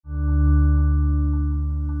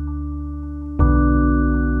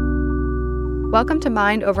Welcome to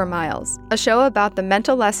Mind Over Miles, a show about the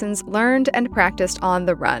mental lessons learned and practiced on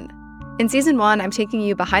the run. In Season 1, I'm taking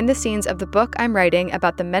you behind the scenes of the book I'm writing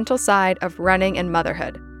about the mental side of running and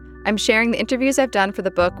motherhood. I'm sharing the interviews I've done for the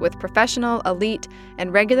book with professional, elite,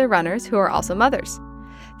 and regular runners who are also mothers.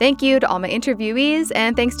 Thank you to all my interviewees,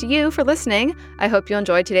 and thanks to you for listening. I hope you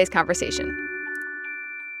enjoyed today's conversation.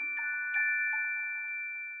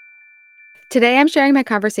 Today, I'm sharing my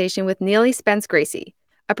conversation with Neely Gracey,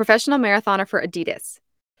 a professional marathoner for Adidas.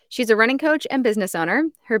 She's a running coach and business owner.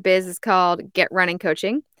 Her biz is called Get Running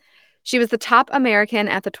Coaching. She was the top American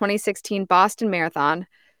at the 2016 Boston Marathon.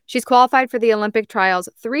 She's qualified for the Olympic trials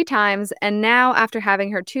 3 times, and now, after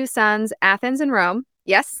having her 2 sons, Athens and Rome,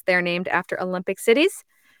 yes, they're named after Olympic cities,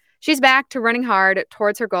 she's back to running hard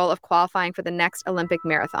towards her goal of qualifying for the next Olympic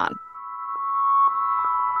marathon.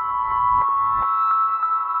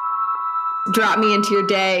 Drop me into your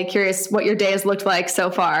day. Curious what your day has looked like so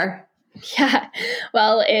far. Yeah,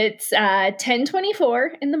 well, it's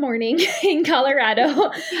 10:24 in the morning in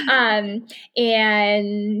Colorado.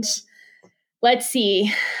 And let's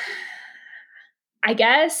see, I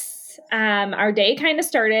guess our day kind of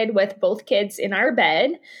started with both kids in our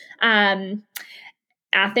bed.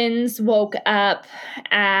 Athens woke up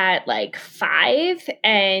at like 5,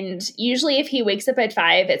 and usually if he wakes up at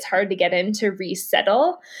 5, it's hard to get him to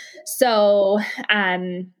resettle. So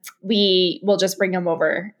we will just bring him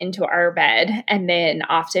over into our bed, and then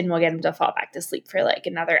often we'll get him to fall back to sleep for like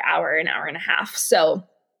another hour, an hour and a half. So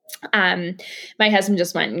my husband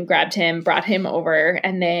just went and grabbed him, brought him over,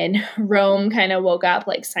 and then Rome kind of woke up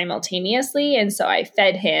like simultaneously. And so I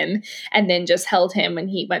fed him and then just held him when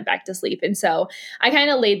he went back to sleep. And so I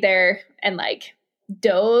kind of laid there and like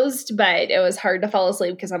dozed, but it was hard to fall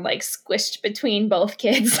asleep because I'm like squished between both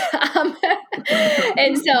kids.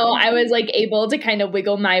 And so I was like able to kind of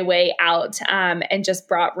wiggle my way out and just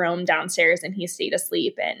brought Rome downstairs, and he stayed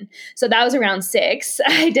asleep. And so that was around 6.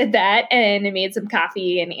 I did that, and I made some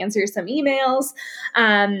coffee and answered some emails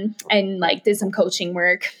and like did some coaching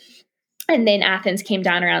work. And then Athens came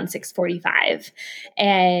down around 6:45,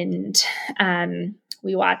 and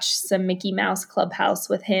we watched some Mickey Mouse Clubhouse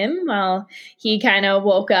with him while he kind of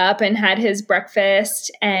woke up and had his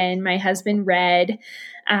breakfast, and my husband read.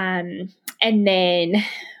 And then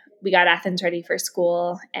we got Athens ready for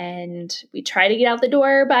school, and we try to get out the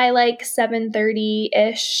door by like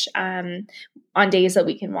 7:30-ish on days that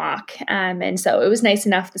we can walk. And so it was nice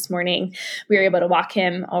enough this morning. We were able to walk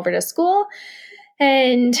him over to school.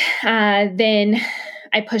 And then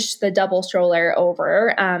I pushed the double stroller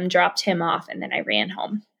over, dropped him off, and then I ran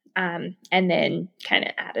home. And then kind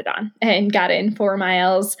of added on and got in 4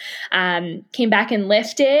 miles, came back and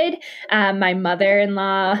lifted. My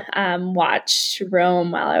mother-in-law watched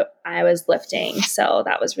Rome while I was lifting. So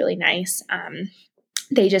that was really nice.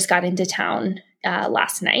 They just got into town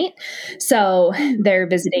last night. So they're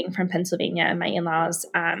visiting from Pennsylvania, my in-laws,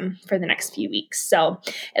 for the next few weeks. So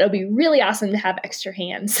it'll be really awesome to have extra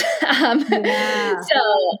hands. Yeah.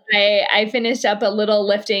 So I finished up a little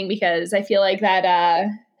lifting because I feel like that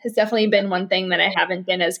has definitely been one thing that I haven't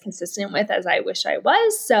been as consistent with as I wish I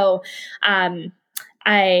was. So I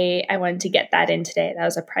wanted to get that in today. That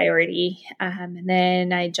was a priority. And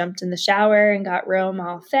then I jumped in the shower and got Rome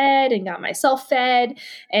all fed and got myself fed.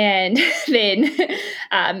 And then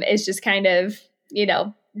it's just kind of,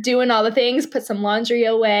 doing all the things, put some laundry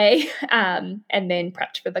away, and then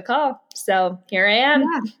prepped for the call. So here I am.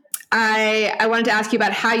 Yeah. I wanted to ask you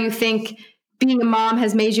about how you think being a mom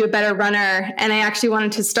has made you a better runner. And I actually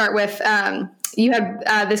wanted to start with, you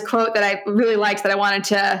had this quote that I really liked that I wanted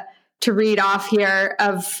to read off here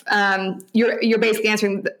of, you're basically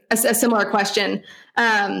answering a similar question.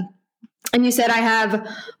 And you said, I have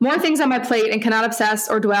more things on my plate and cannot obsess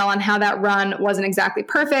or dwell on how that run wasn't exactly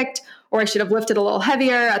perfect, or I should have lifted a little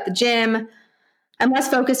heavier at the gym. I'm less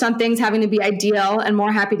focused on things having to be ideal and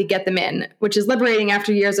more happy to get them in, which is liberating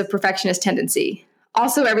after years of perfectionist tendency.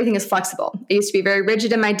 Also, everything is flexible. I used to be very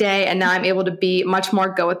rigid in my day, and now I'm able to be much more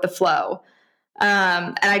go with the flow.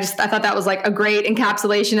 And I thought that was like a great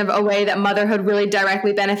encapsulation of a way that motherhood really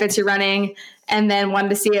directly benefits your running. And then wanted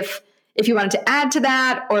to see if you wanted to add to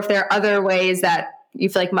that, or if there are other ways that you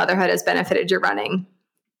feel like motherhood has benefited your running.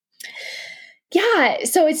 Yeah.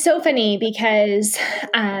 So it's so funny because,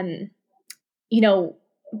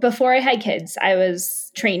 before I had kids, I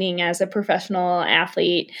was training as a professional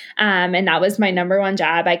athlete, and that was my number one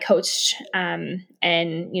job. I coached and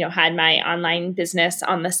had my online business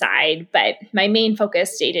on the side, but my main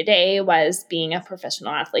focus day to day was being a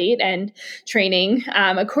professional athlete and training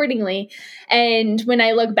accordingly. And when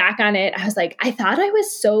I look back on it, I was like, I thought I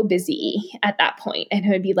was so busy at that point, and it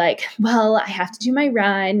would be like, well, I have to do my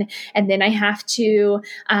run, and then I have to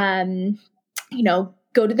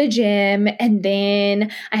go to the gym, and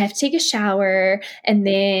then I have to take a shower, and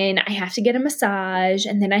then I have to get a massage,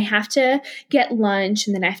 and then I have to get lunch,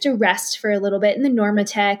 and then I have to rest for a little bit in the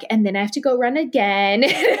Normatec, and then I have to go run again.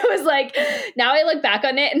 And it was like, now I look back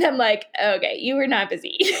on it and I'm like, okay, you were not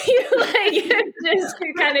busy. You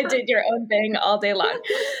kind of did your own thing all day long.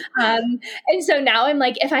 And so now I'm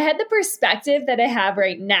like, if I had the perspective that I have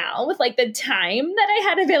right now with like the time that I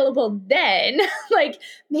had available then, like,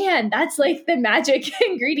 man, that's like the magic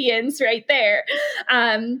ingredients right there.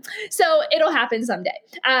 So it'll happen someday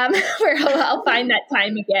where I'll find that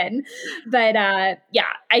time again. But yeah,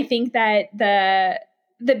 I think that the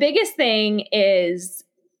biggest thing is,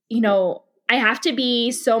 I have to be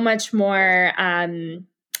so much more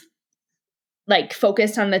like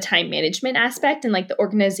focused on the time management aspect and like the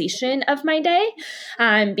organization of my day,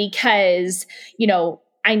 because,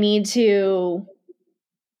 I need to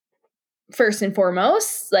first and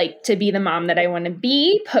foremost, like to be the mom that I want to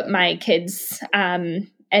be, put my kids and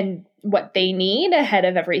what they need ahead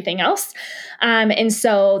of everything else. And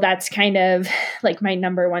so that's kind of like my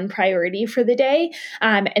number one priority for the day.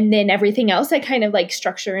 And then everything else I kind of like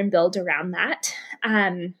structure and build around that.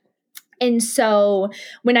 And so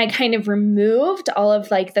when I kind of removed all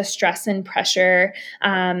of like the stress and pressure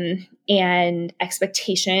and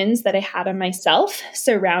expectations that I had on myself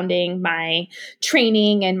surrounding my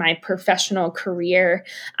training and my professional career,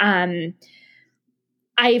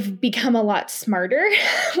 I've become a lot smarter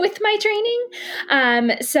with my training.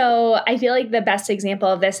 So I feel like the best example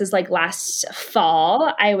of this is like last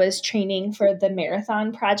fall, I was training for the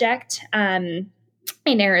marathon project in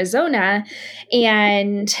Arizona.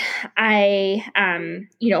 And I,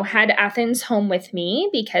 had Athens home with me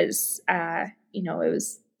because, it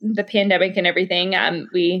was the pandemic and everything.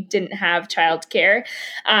 We didn't have childcare.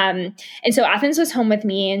 And so Athens was home with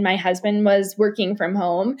me, and my husband was working from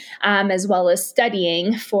home, as well as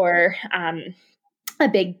studying for a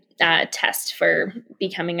big test for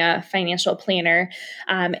becoming a financial planner.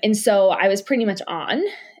 And so I was pretty much on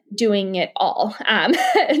doing it all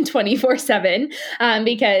 24/7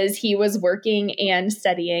 because he was working and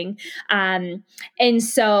studying. And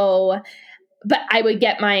so, but I would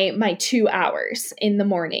get my 2 hours in the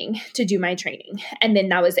morning to do my training. And then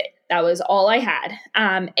that was it. That was all I had.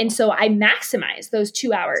 And so I maximized those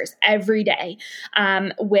 2 hours every day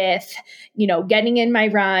with, getting in my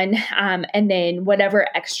run and then whatever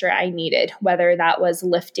extra I needed, whether that was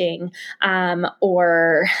lifting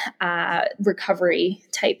or recovery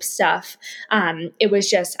type stuff. It was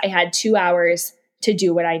just, I had 2 hours to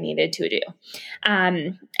do what I needed to do.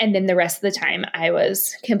 And then the rest of the time I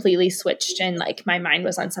was completely switched and like my mind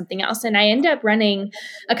was on something else. And I ended up running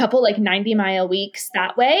a couple like 90-mile weeks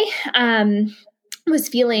that way. Was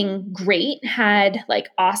feeling great, had like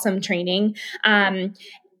awesome training.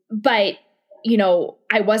 But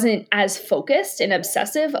I wasn't as focused and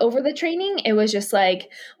obsessive over the training. It was just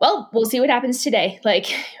like, well, we'll see what happens today.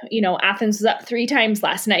 Like, Athens was up 3 times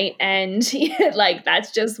last night, and like,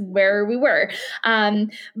 that's just where we were.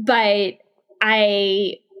 But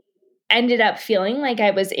I ended up feeling like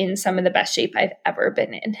I was in some of the best shape I've ever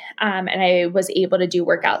been in. And I was able to do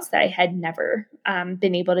workouts that I had never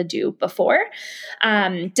been able to do before,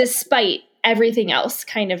 despite everything else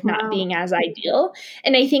kind of not being as ideal.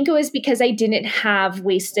 And I think it was because I didn't have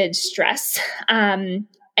wasted stress and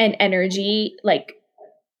energy like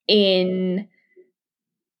in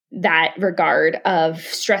that regard of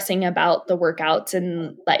stressing about the workouts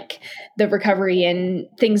and like the recovery and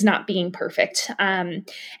things not being perfect. And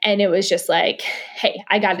it was just like, hey,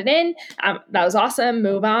 I got it in. That was awesome.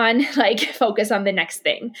 Move on, like focus on the next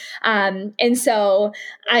thing. And so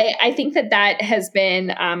I think that has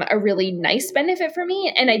been a really nice benefit for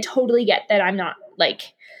me. And I totally get that I'm not like,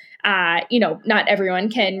 not everyone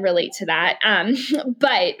can relate to that.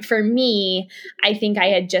 But for me, I think I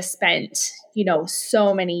had just spent,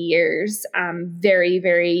 so many years, very,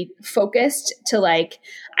 very focused to like,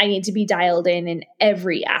 I need to be dialed in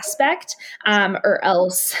every aspect, or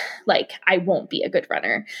else like I won't be a good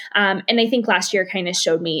runner. And I think last year kind of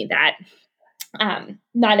showed me that,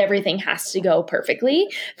 not everything has to go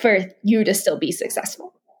perfectly for you to still be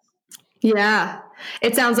successful. Yeah.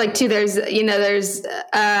 It sounds like too, there's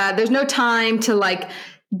no time to like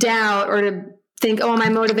doubt or think, oh, am I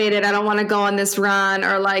motivated? I don't want to go on this run,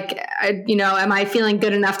 or like, am I feeling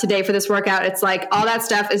good enough today for this workout? It's like all that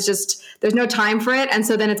stuff is just, there's no time for it. And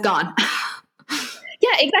so then it's gone.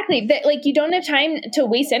 Yeah, exactly. Like you don't have time to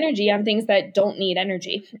waste energy on things that don't need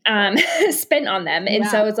energy spent on them. And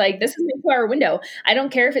so it's like, this is my 2-hour window. I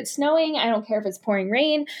don't care if it's snowing. I don't care if it's pouring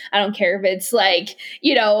rain. I don't care if it's like,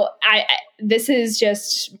 this is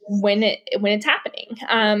just when it's happening.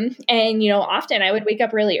 And often I would wake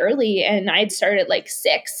up really early and I'd start at like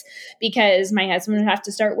 6 because my husband would have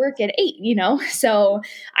to start work at 8, so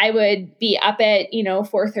I would be up at,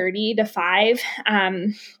 4:30 to 5,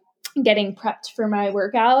 getting prepped for my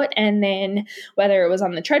workout. And then whether it was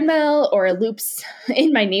on the treadmill or loops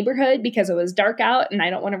in my neighborhood because it was dark out and I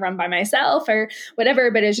don't want to run by myself or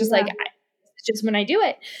whatever, but it's just like, it's just when I do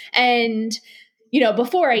it. And,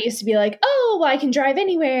 before I used to be like, oh, well, I can drive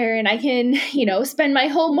anywhere and I can, spend my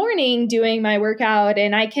whole morning doing my workout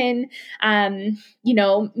and I can,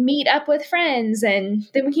 meet up with friends and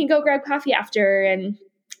then we can go grab coffee after. And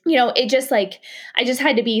it just like, I just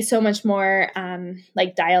had to be so much more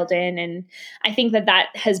like dialed in. And I think that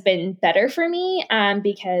has been better for me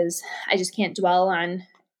because I just can't dwell on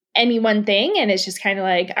any one thing. And it's just kind of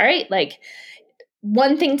like, all right, like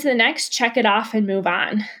one thing to the next, check it off and move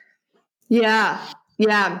on. Yeah.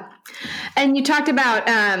 Yeah. And you talked about,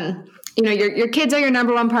 your kids are your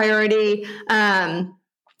number one priority. I'm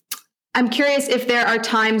curious if there are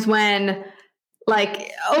times when,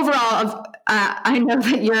 like, overall, I know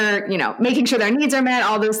that you're, making sure their needs are met,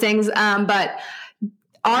 all those things. But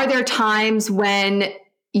are there times when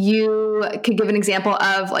you could give an example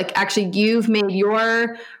of like, actually you've made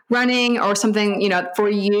your running or something, for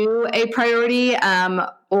you a priority?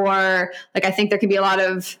 Or like, I think there can be a lot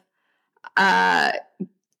of,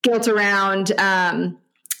 guilt around,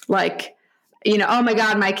 like, oh my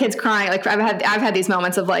God, my kid's crying. Like I've had these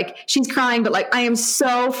moments of like, she's crying, but like, I am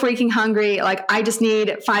so freaking hungry. Like I just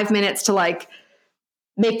need 5 minutes to like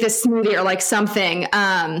make this smoothie or like something.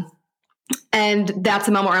 And that's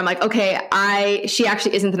a moment where I'm like, okay, she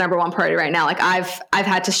actually isn't the number one priority right now. Like I've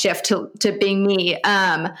had to shift to being me.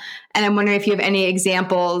 And I'm wondering if you have any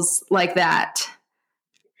examples like that.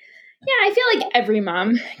 Yeah, I feel like every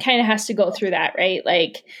mom kind of has to go through that, right?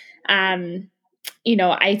 Like,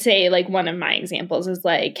 I'd say like one of my examples is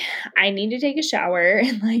like, I need to take a shower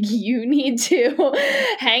and like, you need to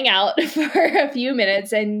hang out for a few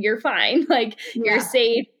minutes and you're fine. Like you're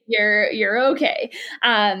safe. You're okay.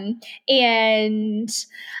 And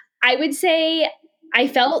I would say I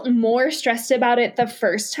felt more stressed about it the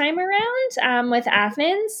first time around, with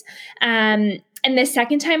Athens. And the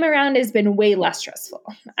second time around has been way less stressful.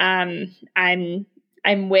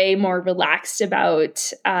 I'm way more relaxed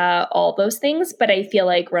about all those things, but I feel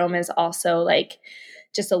like Rome is also like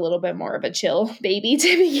just a little bit more of a chill baby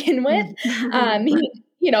to begin with.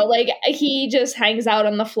 Like he just hangs out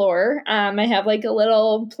on the floor. I have like a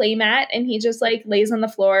little play mat and he just like lays on the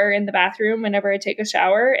floor in the bathroom whenever I take a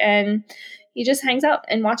shower and he just hangs out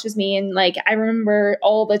and watches me. And like, I remember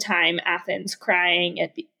all the time Athens crying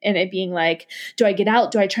and it being like, do I get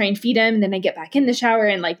out? Do I try and feed him? And then I get back in the shower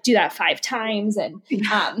and like do that 5 times. And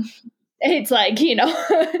it's like,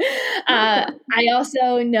 I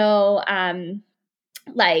also know,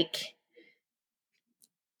 like,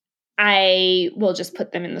 I will just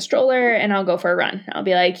put them in the stroller and I'll go for a run. I'll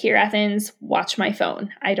be like, here, Athens, watch my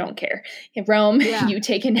phone. I don't care. In Rome, you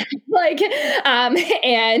take a nap,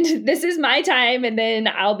 and this is my time. And then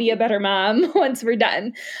I'll be a better mom once we're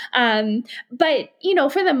done. But,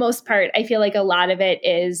 for the most part, I feel like a lot of it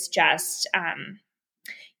is just, I'm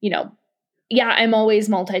always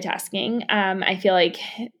multitasking. I feel like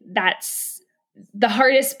that's the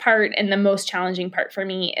hardest part and the most challenging part for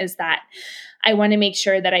me is that I want to make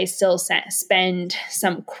sure that I still spend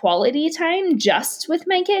some quality time just with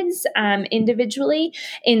my kids individually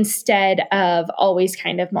instead of always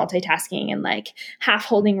kind of multitasking and like half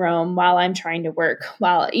holding Rome while I'm trying to work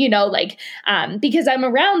while, because I'm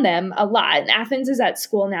around them a lot. Athens is at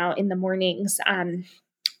school now in the mornings.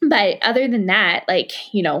 But other than that, like,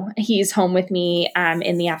 he's home with me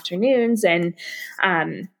in the afternoons and,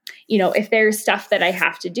 if there's stuff that I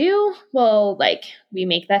have to do, well, like we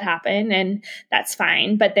make that happen and that's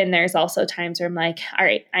fine. But then there's also times where I'm like, all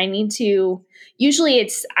right, usually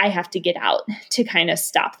I have to get out to kind of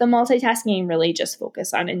stop the multitasking and really just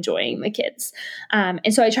focus on enjoying the kids.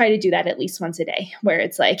 And so I try to do that at least once a day where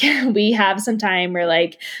it's like, we have some time where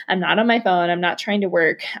like, I'm not on my phone, I'm not trying to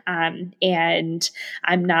work. And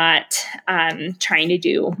I'm not trying to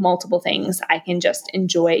do multiple things. I can just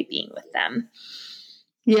enjoy being with them.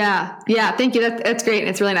 Yeah. Yeah. Thank you. That's great. And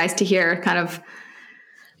it's really nice to hear kind of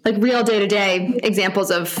like real day-to-day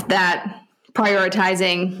examples of that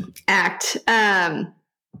prioritizing act.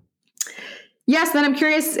 Yes. Then I'm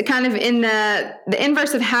curious, kind of in the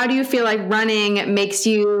inverse of, how do you feel like running makes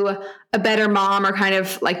you a better mom, or kind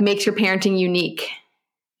of like makes your parenting unique?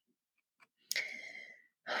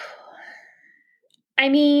 I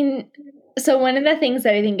mean, so one of the things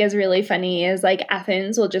that I think is really funny is like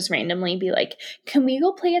Athens will just randomly be like, "Can we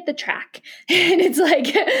go play at the track?" And it's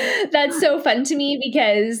like, that's so fun to me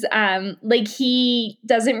because like he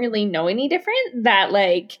doesn't really know any different, that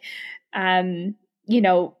like you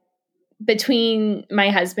know, between my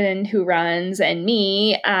husband who runs and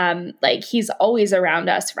me, like he's always around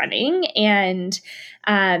us running. And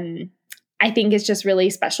I think it's just really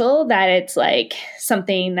special that it's like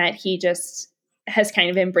something that he just has kind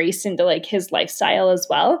of embraced into like his lifestyle as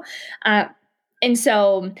well. And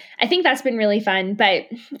so I think that's been really fun, but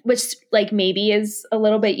which like maybe is a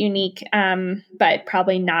little bit unique, but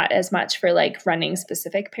probably not as much for like running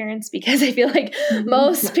specific parents, because I feel like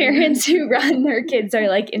most parents who run their kids are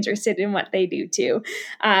like interested in what they do too.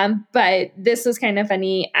 But this was kind of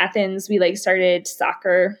funny. Athens, we like started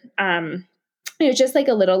soccer. It was just like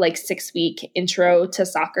a little like 6-week intro to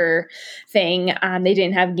soccer thing. They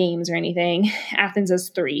didn't have games or anything. Athens is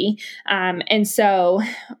 3. And so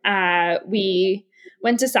we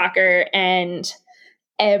went to soccer, and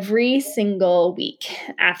every single week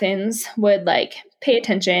Athens would like pay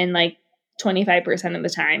attention like 25% of the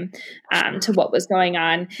time to what was going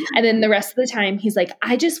on. And then the rest of the time he's like,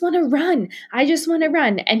 I just want to run. I just want to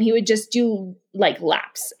run. And he would just do like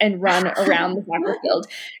laps and run around the soccer field.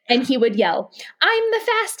 And he would yell, I'm the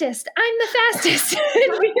fastest. I'm the fastest.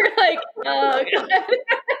 And we were like, oh God.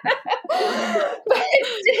 But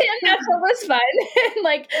and that's what was fun. And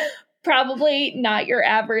like, probably not your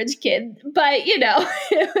average kid, but you know,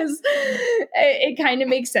 it kind of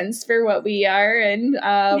makes sense for what we are and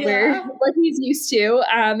where what he's used to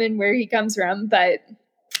and where he comes from. But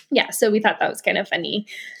yeah, so we thought that was kind of funny.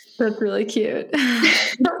 That's really cute.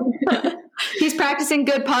 He's practicing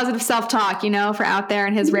good positive self-talk, you know, for out there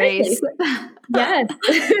in his race. Yes.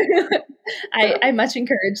 I much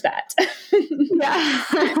encourage that. Yeah.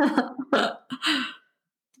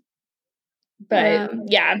 But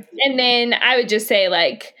yeah. And then I would just say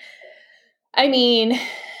like, I mean,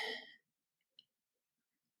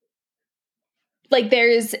 like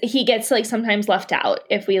he gets like sometimes left out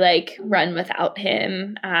if we like run without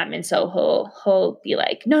him. And so he'll be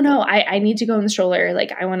like, no, I need to go in the stroller.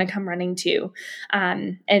 Like I want to come running too.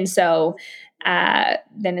 And so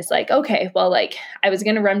then it's like, okay, well, like I was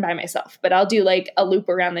going to run by myself, but I'll do like a loop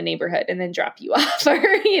around the neighborhood and then drop you off, or,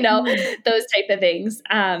 you know, those type of things.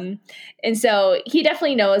 And so he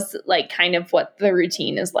definitely knows like kind of what the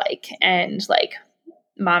routine is like, and like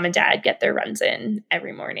mom and dad get their runs in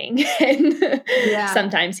every morning. And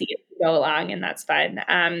sometimes he gets to go along, and that's fun.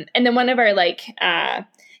 And then one of our like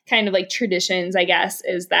kind of like traditions, I guess,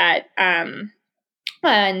 is that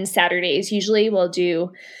on Saturdays, usually we'll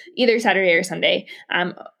do either Saturday or Sunday.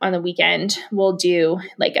 On the weekend, we'll do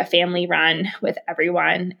like a family run with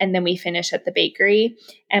everyone. And then we finish at the bakery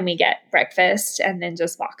and we get breakfast and then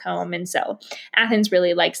just walk home. And so Athens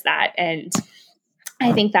really likes that. And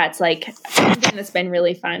I think that's like something that's been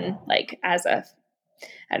really fun, like as I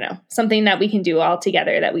don't know, something that we can do all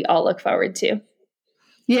together that we all look forward to.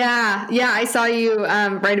 Yeah. I saw you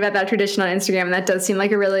write about that tradition on Instagram, and that does seem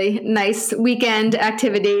like a really nice weekend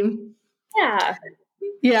activity.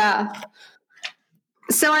 Yeah.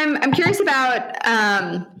 So I'm curious about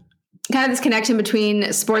kind of this connection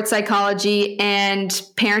between sports psychology and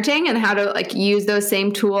parenting, and how to like use those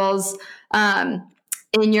same tools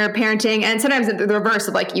in your parenting. And sometimes the reverse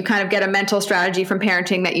of like, you kind of get a mental strategy from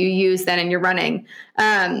parenting that you use then in your running.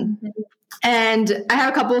 And I have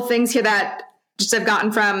a couple of things here that just I've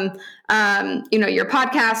gotten from, you know, your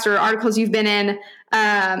podcast or articles you've been in,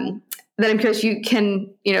 that I'm curious you can,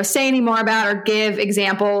 you know, say any more about, or give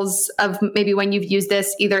examples of maybe when you've used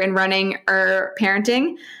this either in running or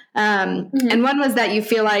parenting. And one was that you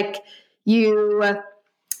feel like you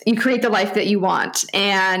create the life that you want,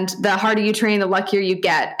 and the harder you train, the luckier you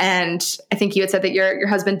get. And I think you had said that your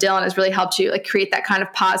husband Dylan has really helped you like create that kind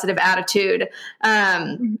of positive attitude.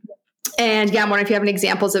 And yeah, I'm wondering if you have any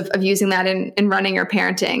examples of using that in running or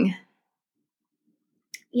parenting.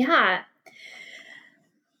 Yeah.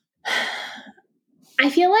 I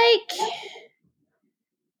feel like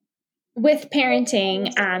with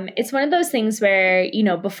parenting, it's one of those things where,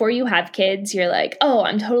 before you have kids, you're like, oh,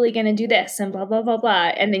 I'm totally going to do this and blah, blah, blah,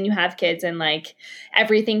 blah. And then you have kids and like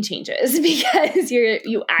everything changes because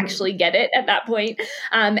you actually get it at that point.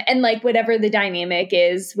 And like whatever the dynamic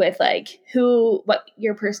is with like what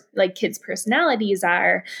your kids' personalities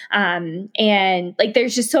are. And like,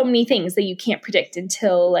 there's just so many things that you can't predict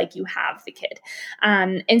until like you have the kid.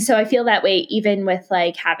 And so I feel that way even with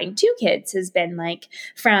like having two kids has been like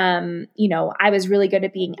from, I was really good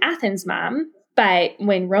at being Athens' mom. But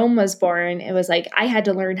when Rome was born, it was like I had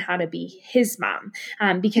to learn how to be his mom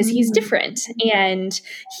because he's different and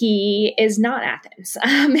he is not Athens.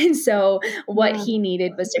 And so what he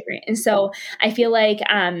needed was different. And so I feel like,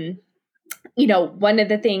 one of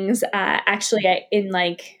the things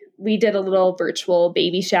we did a little virtual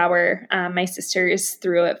baby shower. My sisters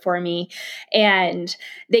threw it for me and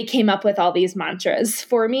they came up with all these mantras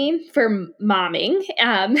for me for momming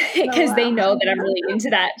because they know that I'm really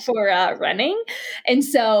into that for running. And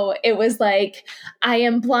so it was like, I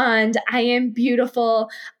am blonde. I am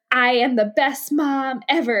beautiful. I am the best mom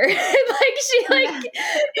ever. It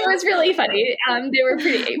was really funny. They were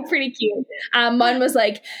pretty cute. One was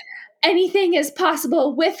like, anything is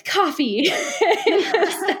possible with coffee.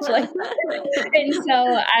 And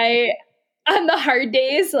so on the hard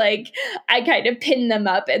days, like I kind of pinned them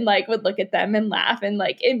up and like would look at them and laugh and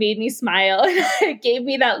like it made me smile. And it gave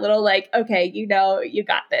me that little like, okay, you got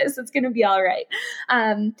this. It's going to be all right.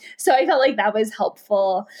 So I felt like that was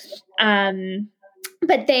helpful.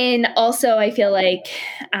 But then also I feel like,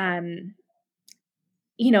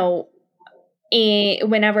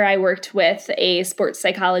 whenever I worked with a sports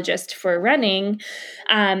psychologist for running,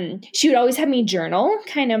 she would always have me journal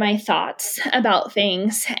kind of my thoughts about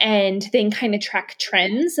things and then kind of track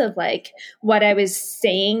trends of like what I was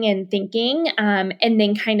saying and thinking, and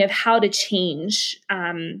then kind of how to change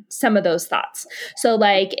some of those thoughts. So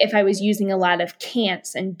like if I was using a lot of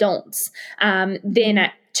can'ts and don'ts, then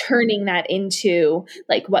turning that into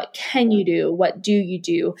like, what can you do? What do you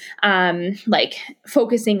do? Like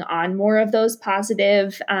focusing on more of those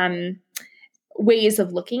positive ways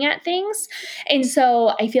of looking at things. And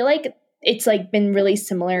so I feel like it's like been really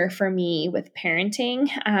similar for me with parenting,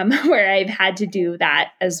 where I've had to do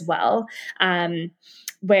that as well.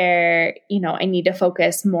 Where, I need to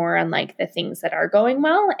focus more on like the things that are going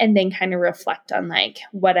well and then kind of reflect on like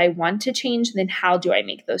what I want to change and then how do I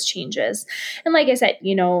make those changes. And like I said,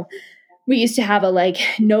 we used to have a like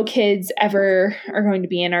no kids ever are going to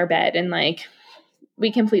be in our bed and like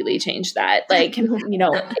we completely changed that. Like, it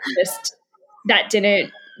just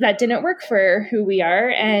that didn't work for who we are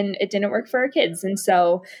and it didn't work for our kids. And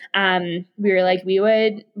so we were like, we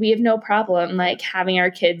have no problem like having our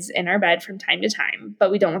kids in our bed from time to time, but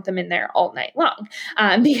we don't want them in there all night long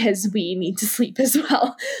because we need to sleep as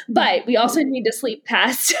well. But we also need to sleep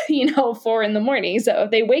past, 4 a.m. So if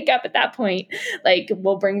they wake up at that point, like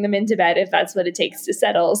we'll bring them into bed if that's what it takes to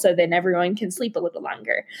settle. So then everyone can sleep a little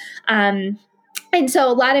longer. And so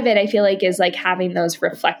a lot of it, I feel like, is like having those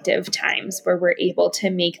reflective times where we're able to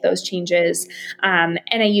make those changes. And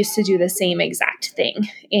I used to do the same exact thing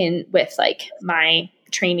with like my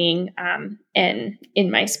training and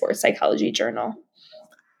in my sports psychology journal.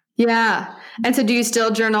 Yeah. And so do you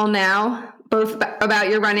still journal now, both about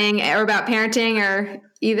your running or about parenting or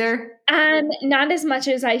either? Not as much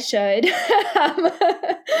as I should.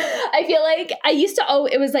 I feel like I used to,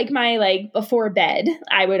 it was like my, like before bed,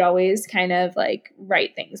 I would always kind of like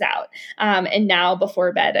write things out. And now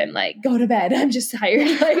before bed, I'm like, go to bed. I'm just tired.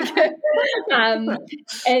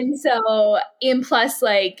 And so, and plus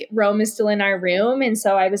like Rome is still in our room. And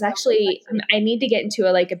so I need to get into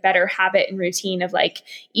a better habit and routine of like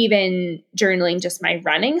even journaling just my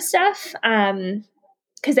running stuff.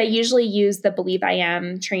 Because I usually use the Believe I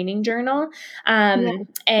Am training journal. And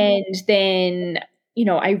then,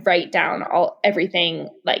 I write down everything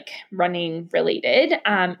like running related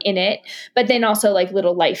in it, but then also like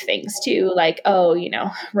little life things too. Like,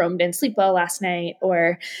 Rome didn't sleep well last night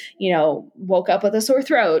or, woke up with a sore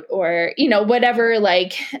throat or, whatever,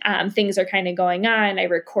 like things are kind of going on. I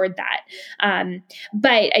record that.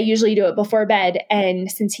 But I usually do it before bed.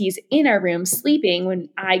 And since he's in our room sleeping, when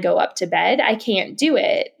I go up to bed, I can't do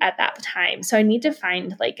it at that time. So I need to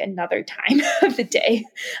find like another time of the day.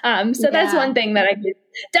 That's one thing that I could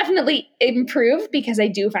definitely improve because I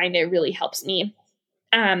do find it really helps me,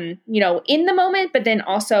 in the moment, but then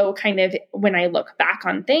also kind of when I look back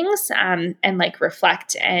on things, and like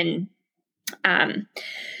reflect and, I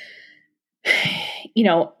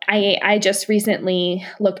just recently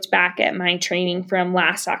looked back at my training from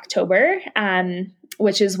last October,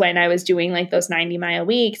 which is when I was doing like those 90-mile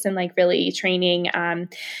weeks and like really training. And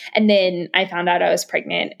then I found out I was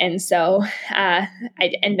pregnant. And so I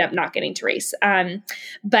ended up not getting to race.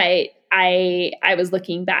 But I was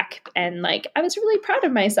looking back and like, I was really proud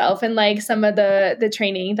of myself and like some of the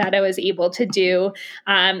training that I was able to do.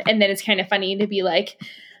 And then it's kind of funny to be like,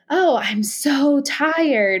 oh, I'm so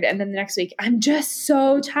tired. And then the next week, I'm just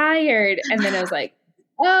so tired. And then I was like,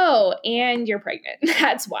 oh, and you're pregnant.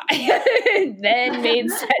 That's why. Then made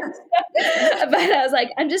sense. But I was like,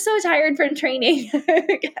 I'm just so tired from training.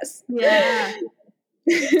 I guess. Yeah.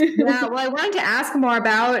 Yeah. Well, I wanted to ask more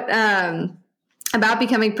about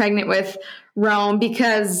becoming pregnant with Rome,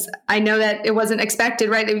 because I know that it wasn't expected,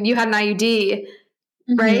 right? You had an IUD,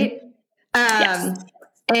 right? Yes.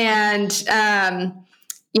 And,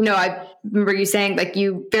 you know, I remember you saying like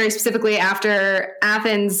you very specifically after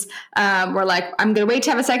Athens were like, I'm going to wait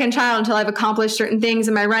to have a second child until I've accomplished certain things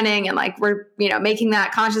in my running. And like, we're, you know, making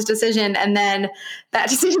that conscious decision. And then that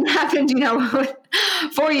decision happened, you know,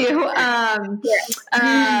 for you.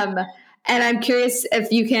 And I'm curious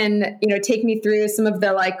if you can, you know, take me through some of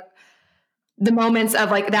the, like the moments of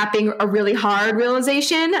like that being a really hard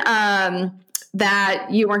realization, that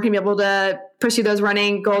you weren't going to be able to pursue those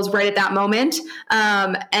running goals right at that moment.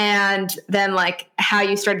 And then like how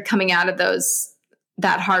you started coming out of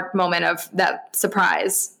that hard moment of that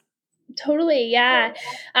surprise. Totally. Yeah.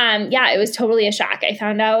 It was totally a shock. I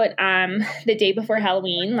found out the day before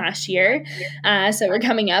Halloween last year. So we're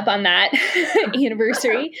coming up on that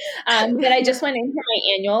anniversary. But I just went into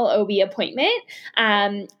my annual OB appointment.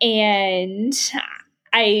 And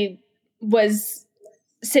I was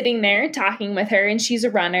sitting there talking with her, and she's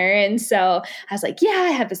a runner. And so I was like, yeah,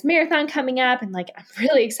 I have this marathon coming up and like, I'm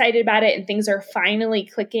really excited about it. And things are finally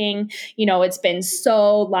clicking. You know, it's been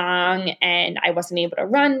so long and I wasn't able to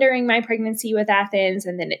run during my pregnancy with Athens.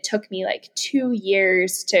 And then it took me like 2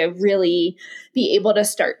 years to really be able to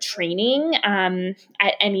start training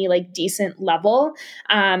at any like decent level.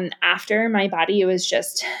 After my body was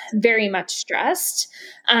just very much stressed.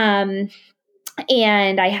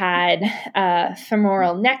 And I had a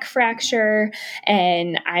femoral neck fracture,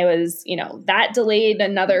 and I was, you know, that delayed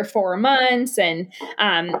another 4 months. And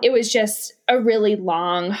it was just a really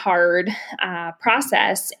long, hard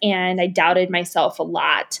process. And I doubted myself a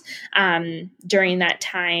lot during that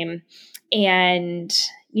time. And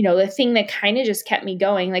you know, the thing that kind of just kept me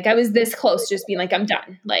going, like I was this close to just being like, I'm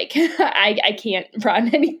done. Like I can't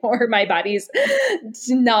run anymore. My body's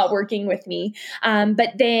not working with me.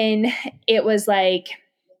 But then it was like,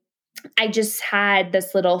 I just had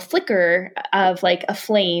this little flicker of like a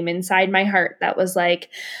flame inside my heart that was like,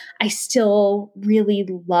 I still really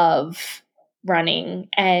love running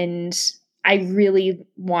and I really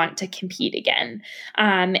want to compete again.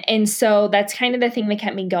 And so that's kind of the thing that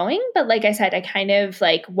kept me going. But like I said, I kind of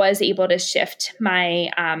like was able to shift my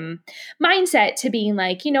mindset to being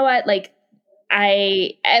like, you know what, like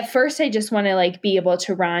at first I just want to like be able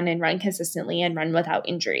to run and run consistently and run without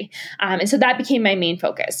injury. And so that became my main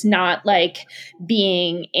focus, not like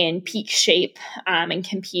being in peak shape and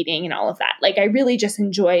competing and all of that. Like I really just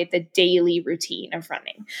enjoyed the daily routine of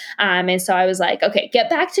running. And so I was like, okay, get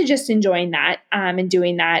back to just enjoying that and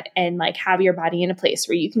doing that and like have your body in a place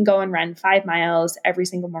where you can go and run 5 miles every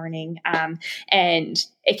single morning. And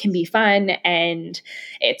it can be fun. And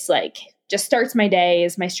it's like, just starts my day,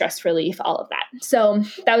 is my stress relief, all of that. So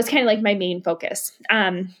that was kind of like my main focus.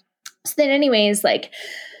 So then anyways, like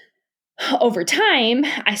over time,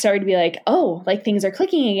 I started to be like, oh, like things are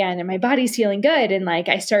clicking again and my body's feeling good. And like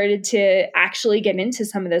I started to actually get into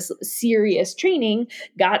some of this serious training,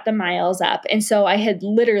 got the miles up. And so I had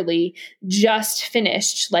literally just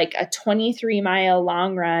finished like a 23-mile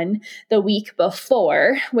long run the week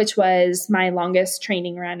before, which was my longest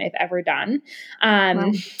training run I've ever done.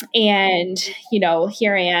 Wow. And, you know,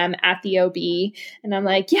 here I am at the OB and I'm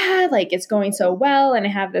like, yeah, like it's going so well. And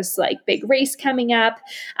I have this like big race coming up.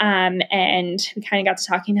 And we kind of got to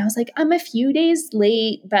talking. I was like, I'm a few days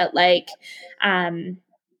late, but like,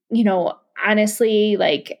 you know, honestly,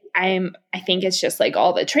 like I think it's just like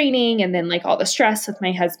all the training and then like all the stress with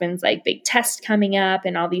my husband's like big test coming up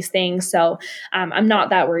and all these things. So I'm not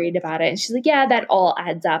that worried about it. And she's like, yeah, that all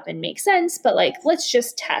adds up and makes sense, but like, let's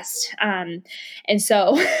just test. And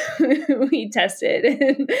so we tested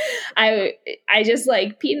and I just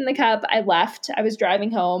like peed in the cup. I left, I was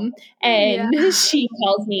driving home and she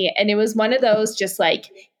called me and it was one of those just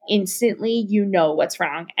like instantly, you know what's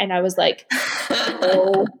wrong. And I was like,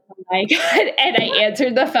 oh my God. And I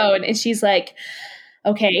answered the phone and she's like,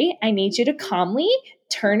 okay, I need you to calmly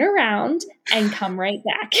turn around and come right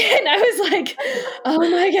back. And I was like, oh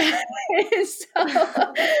my God. So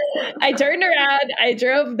I turned around, I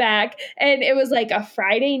drove back, and it was like a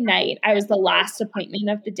Friday night. I was the last appointment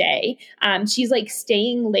of the day. She's like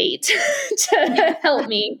staying late to help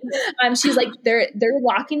me. She's like, they're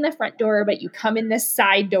locking the front door, but you come in this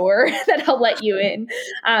side door that I'll let you in.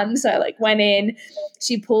 So I like went in,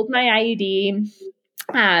 she pulled my IUD,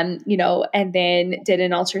 and then did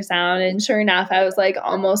an ultrasound. And sure enough, I was like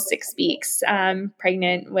almost 6 weeks,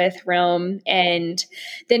 pregnant with Rome. And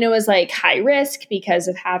then it was like high risk because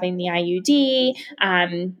of having the IUD.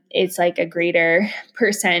 It's like a greater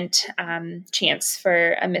percent, chance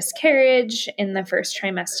for a miscarriage in the first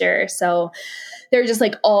trimester. So there were just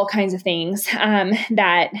like all kinds of things,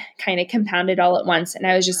 that kind of compounded all at once. And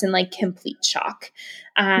I was just in like complete shock.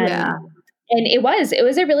 Yeah. And it was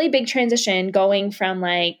a really big transition going from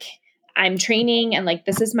like, I'm training and like,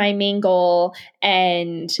 this is my main goal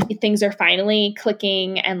and things are finally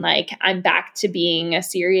clicking and like, I'm back to being a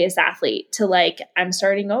serious athlete to like, I'm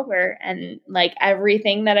starting over and like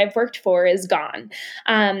everything that I've worked for is gone.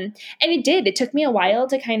 And it took me a while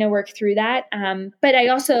to kind of work through that. But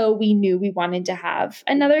we knew we wanted to have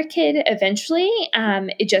another kid eventually.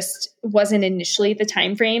 It just wasn't initially the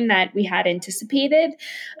time frame that we had anticipated.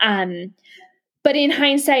 But in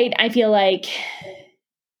hindsight, I feel like,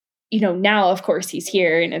 now of course he's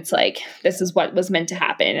here and it's like, this is what was meant to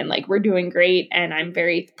happen. And like, we're doing great. And I'm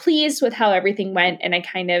very pleased with how everything went. And I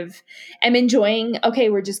kind of am enjoying, okay,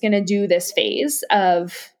 we're just going to do this phase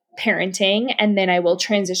of parenting. And then I will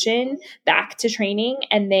transition back to training.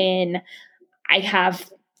 And then I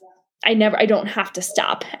don't have to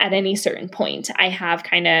stop at any certain point. I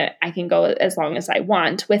can go as long as I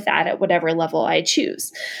want with that at whatever level I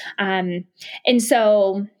choose. And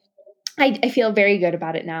so I feel very good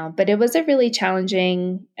about it now, but it was a really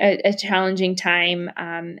challenging time.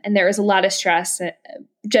 And there was a lot of stress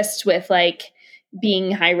just with like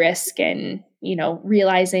being high risk and,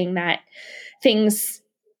 realizing that things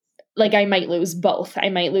like I might lose both. I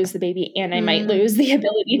might lose the baby and I might lose the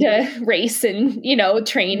ability to race and,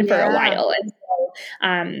 train for a while. And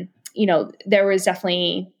so, there was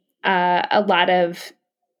definitely a lot of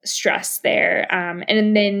stress there.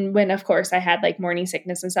 And then when, of course, I had like morning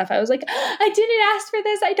sickness and stuff, I was like, I didn't ask for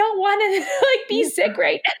this. I don't want to like be sick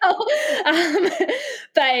right now.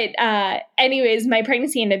 But anyways, my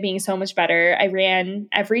pregnancy ended up being so much better. I ran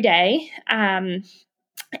every day. And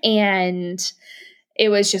it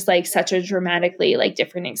was just like such a dramatically like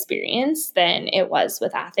different experience than it was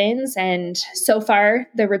with Athens. And so far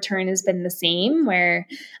the return has been the same where,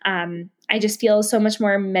 I just feel so much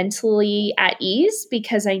more mentally at ease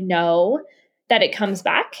because I know that it comes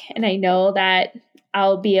back and I know that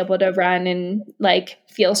I'll be able to run and like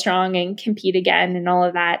feel strong and compete again and all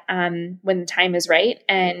of that, when the time is right.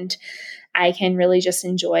 And I can really just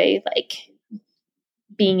enjoy like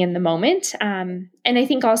being in the moment. And I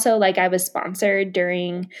think also like I was sponsored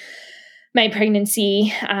during my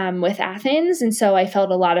pregnancy, with Athens. And so I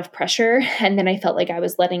felt a lot of pressure. And then I felt like I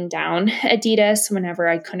was letting down Adidas whenever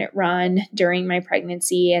I couldn't run during my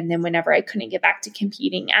pregnancy. And then whenever I couldn't get back to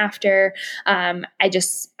competing after, I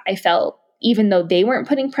felt, even though they weren't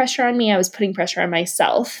putting pressure on me, I was putting pressure on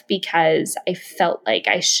myself because I felt like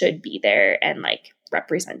I should be there and like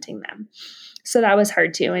representing them. So that was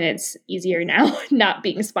hard too. And it's easier now not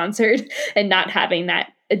being sponsored and not having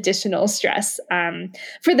that additional stress,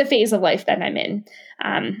 for the phase of life that I'm in.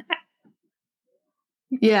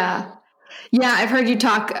 Yeah. I've heard you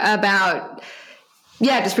talk about,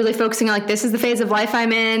 just really focusing on like, this is the phase of life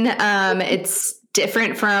I'm in. It's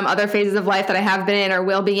different from other phases of life that I have been in or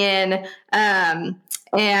will be in. And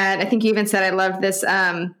I think you even said, I love this,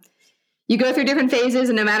 you go through different phases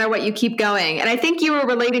and no matter what, you keep going. And I think you were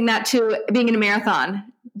relating that to being in a marathon.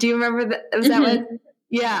 Do you remember that? Was that what?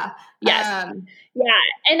 Yeah. Yes. Yeah.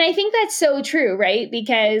 And I think that's so true, right?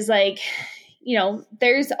 Because like,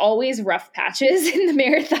 there's always rough patches in the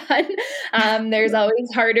marathon. There's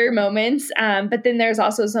always harder moments. But then there's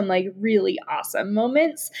also some like really awesome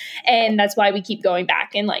moments. And that's why we keep going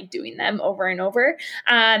back and like doing them over and over.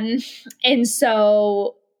 And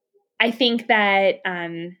so I think that,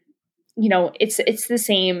 it's the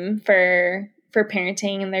same for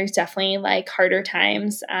parenting, and there's definitely like harder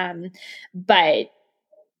times. But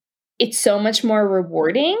it's so much more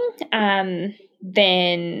rewarding,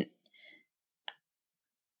 than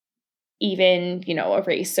even, a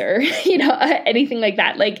race or, anything like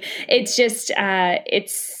that. Like, it's just, I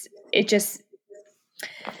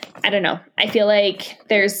don't know. I feel like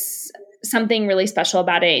there's something really special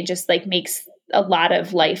about it. It just like makes a lot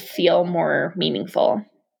of life feel more meaningful.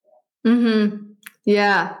 Mm-hmm.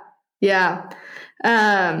 Yeah. Yeah.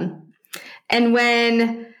 And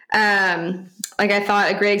when, like I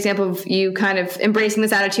thought a great example of you kind of embracing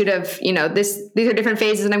this attitude of, these are different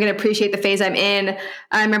phases and I'm going to appreciate the phase I'm in.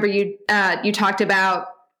 I remember you talked about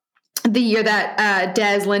the year that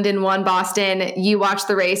Des Linden won Boston. You watched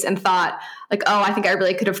the race and thought like, oh, I think I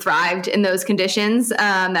really could have thrived in those conditions.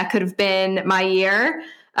 That could have been my year.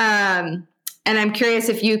 And I'm curious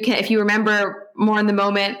if you remember more in the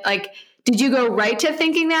moment, like, did you go right to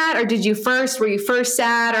thinking that, or were you first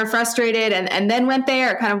sad or frustrated and then went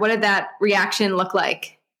there, or kind of what did that reaction look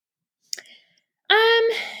like?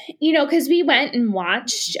 Because we went and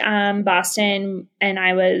watched Boston, and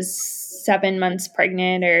I was 7 months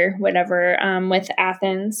pregnant or whatever, with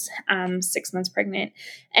Athens, 6 months pregnant.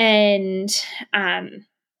 And, at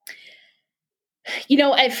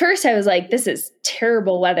first I was like, this is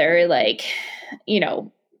terrible weather. Like,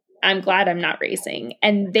 I'm glad I'm not racing.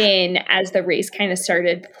 And then as the race kind of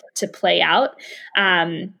started to play out,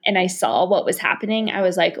 and I saw what was happening, I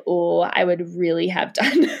was like, oh, I would really have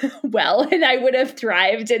done well, and I would have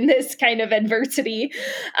thrived in this kind of adversity.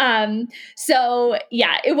 So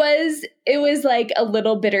yeah, it was like a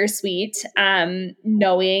little bittersweet,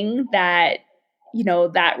 knowing that,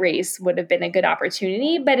 that race would have been a good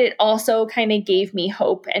opportunity, but it also kind of gave me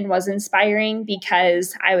hope and was inspiring,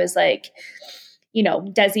 because I was like,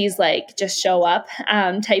 Desi's like, just show up,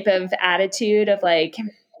 type of attitude of like,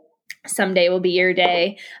 someday will be your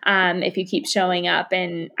day, if you keep showing up.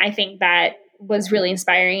 And I think that was really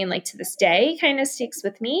inspiring, and like to this day kind of sticks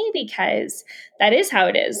with me, because that is how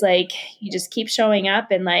it is. Like, you just keep showing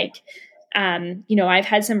up, and like, I've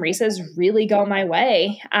had some races really go my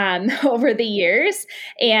way, over the years,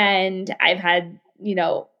 and I've had,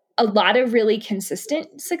 a lot of really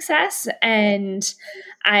consistent success. And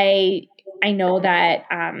I know that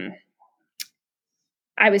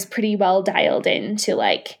I was pretty well dialed into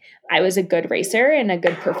like, I was a good racer and a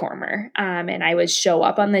good performer. And I would show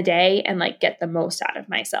up on the day and like get the most out of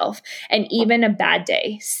myself. And even a bad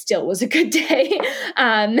day still was a good day.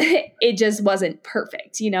 It just wasn't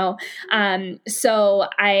perfect, So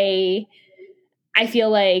I feel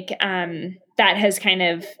like that has kind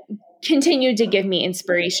of continued to give me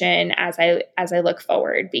inspiration as I look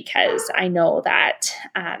forward, because I know that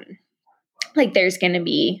like there's going to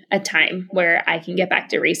be a time where I can get back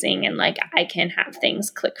to racing, and like I can have things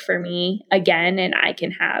click for me again, and I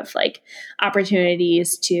can have like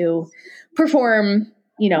opportunities to perform,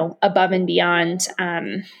 above and beyond,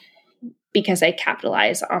 because I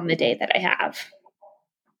capitalize on the day that I have.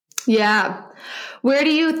 Yeah. Where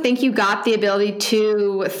do you think you got the ability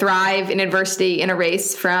to thrive in adversity in a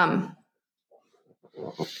race from?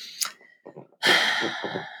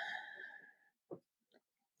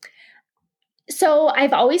 So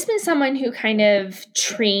I've always been someone who kind of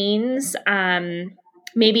trains,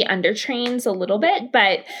 maybe undertrains a little bit,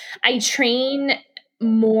 but I train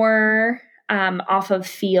more off of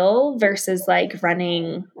feel versus like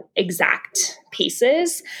running exact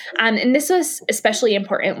paces. And this was especially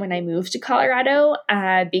important when I moved to Colorado,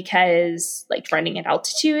 because like running at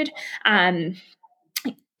altitude,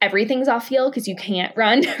 everything's off feel because you can't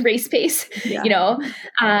run race pace, Yeah.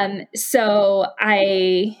 So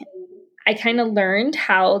I kind of learned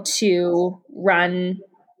how to run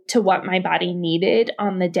to what my body needed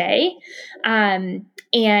on the day.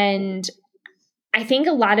 And I think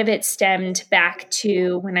a lot of it stemmed back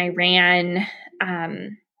to when I ran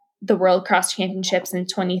the World Cross Championships in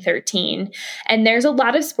 2013. And there's a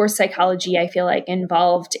lot of sports psychology, I feel like,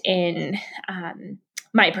 involved in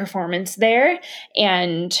my performance there,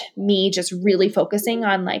 and me just really focusing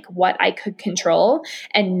on like what I could control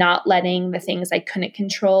and not letting the things I couldn't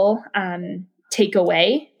control take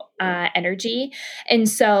away energy. And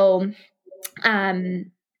so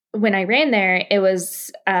when I ran there, it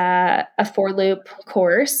was a 4-loop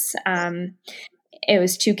course. It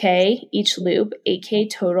was 2K each loop, 8K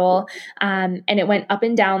total. And it went up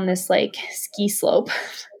and down this like ski slope.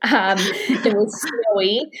 It was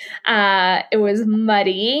snowy. It was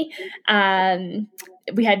muddy.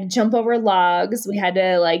 We had to jump over logs. We had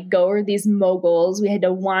to like go over these moguls. We had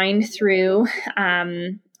to wind through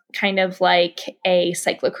kind of like a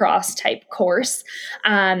cyclocross type course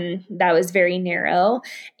that was very narrow.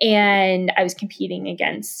 And I was competing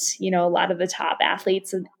against, a lot of the top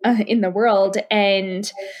athletes in the world.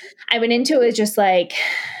 And I went into it just like,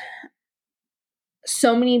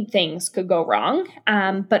 so many things could go wrong,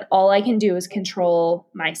 but all I can do is control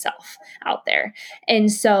myself out there.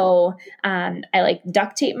 And so I like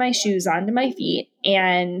duct tape my shoes onto my feet.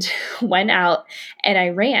 and went out and I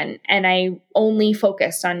ran, and I only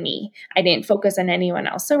focused on me. I didn't focus on anyone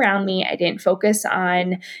else around me. I didn't focus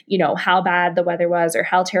on, how bad the weather was or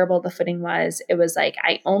how terrible the footing was. It was like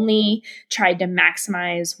I only tried to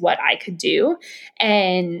maximize what I could do.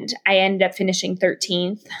 And I ended up finishing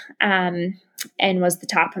 13th and was the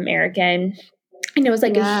top American. And it was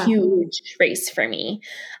like a huge race for me.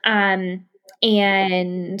 And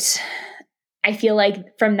I feel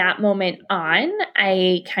like from that moment on,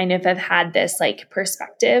 I kind of have had this like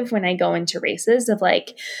perspective when I go into races of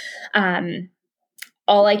like,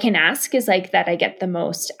 all I can ask is like that I get the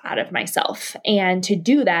most out of myself. And to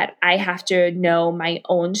do that, I have to know my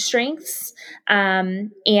own strengths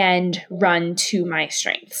and run to my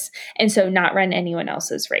strengths. And so not run anyone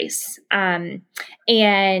else's race.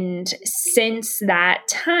 And since that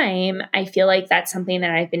time, I feel like that's something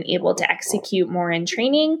that I've been able to execute more in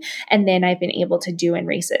training, and then I've been able to do in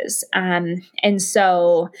races. And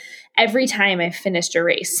so every time I've finished a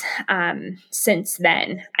race since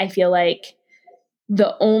then, I feel like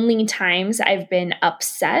the only times I've been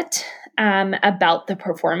upset about the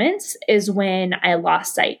performance is when I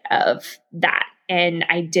lost sight of that and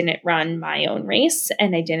I didn't run my own race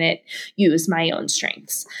and I didn't use my own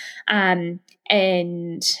strengths. And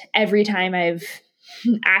every time I've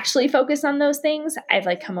actually focused on those things, I've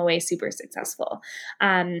like come away super successful.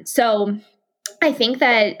 So I think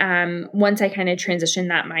that once I kind of transitioned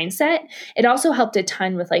that mindset, it also helped a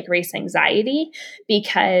ton with like race anxiety,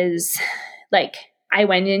 because like I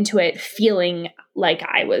went into it feeling like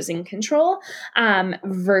I was in control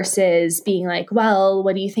versus being like, well,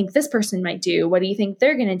 what do you think this person might do? What do you think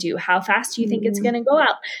they're going to do? How fast do you think it's going to go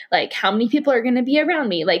out? Like, how many people are going to be around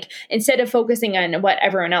me? Like, instead of focusing on what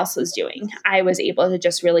everyone else was doing, I was able to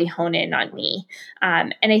just really hone in on me.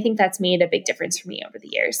 And I think that's made a big difference for me over the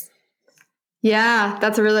years. Yeah,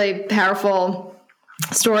 that's a really powerful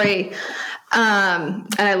story. And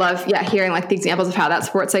I love, hearing like the examples of how that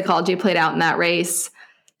sports psychology played out in that race.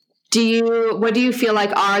 What do you feel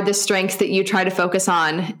like are the strengths that you try to focus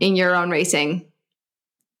on in your own racing?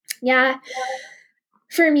 Yeah.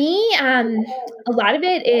 For me, a lot of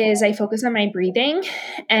it is I focus on my breathing,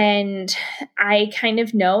 and I kind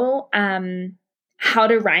of know how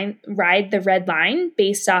to ride the red line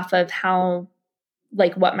based off of how,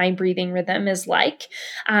 like, what my breathing rhythm is like.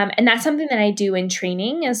 And that's something that I do in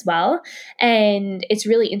training as well. And it's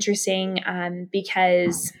really interesting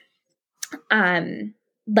because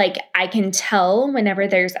like I can tell whenever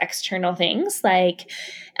there's external things, like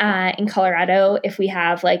in Colorado, if we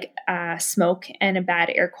have like smoke and a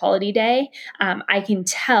bad air quality day, I can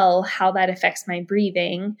tell how that affects my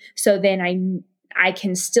breathing. So then I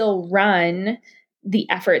can still run the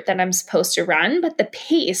effort that I'm supposed to run, but the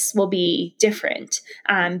pace will be different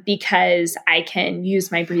because I can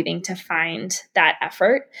use my breathing to find that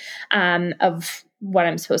effort of what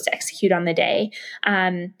I'm supposed to execute on the day.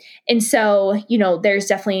 And so, there's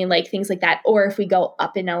definitely like things like that. Or if we go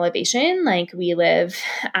up in elevation, like we live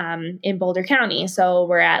in Boulder County, so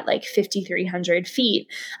we're at like 5,300 feet.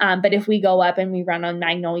 But if we go up and we run on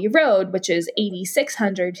Magnolia Road, which is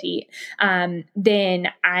 8,600 feet, then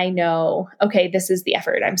I know, okay, this is the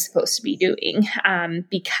effort I'm supposed to be doing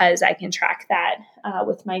because I can track that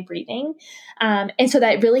with my breathing. And so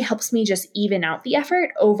that really helps me just even out the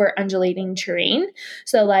effort over undulating terrain.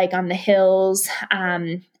 So like on the hills,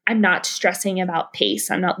 I'm not stressing about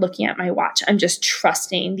pace. I'm not looking at my watch. I'm just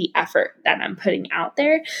trusting the effort that I'm putting out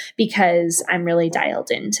there because I'm really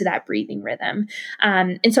dialed into that breathing rhythm.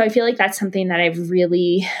 And so I feel like that's something that I've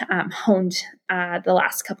really honed the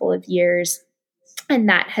last couple of years. And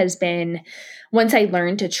that has been, once I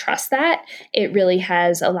learned to trust that, it really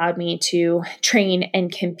has allowed me to train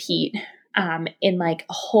and compete in like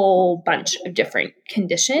a whole bunch of different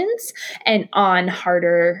conditions and on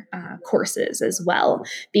harder courses as well,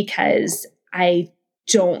 because I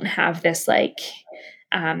don't have this like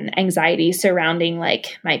anxiety surrounding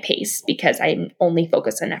like my pace because I only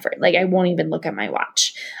focus on effort. Like I won't even look at my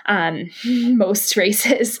watch most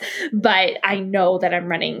races, but I know that I'm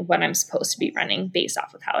running what I'm supposed to be running based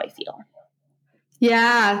off of how I feel.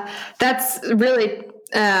 Yeah, that's really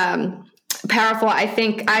powerful. I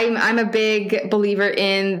think I'm a big believer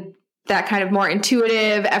in that kind of more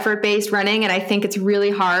intuitive, effort-based running. And I think it's really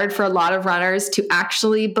hard for a lot of runners to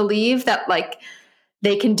actually believe that like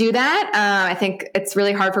they can do that. I think it's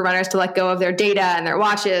really hard for runners to let go of their data and their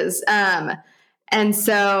watches. And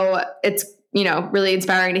so it's, really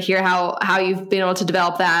inspiring to hear how you've been able to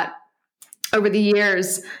develop that over the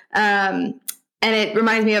years. And it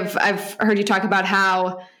reminds me of, I've heard you talk about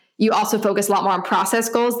how you also focus a lot more on process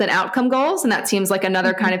goals than outcome goals. And that seems like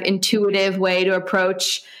another kind of intuitive way to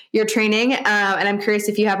approach your training. And I'm curious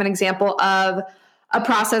if you have an example of a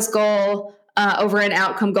process goal over an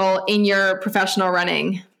outcome goal in your professional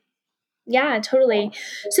running. Yeah, totally.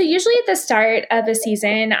 So usually at the start of a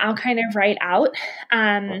season, I'll kind of write out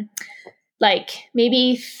like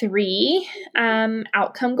maybe 3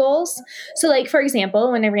 outcome goals. So like, for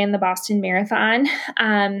example, when I ran the Boston Marathon,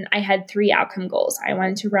 I had 3 outcome goals. I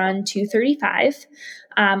wanted to run 2:35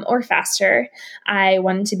 or faster. I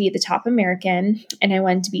wanted to be the top American, and I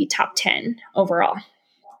wanted to be top 10 overall.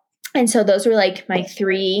 And so those were like my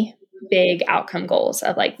 3 big outcome goals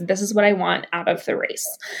of like, this is what I want out of the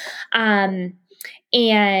race. And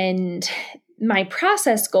my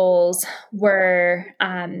process goals were,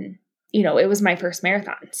 it was my first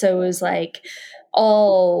marathon. So it was like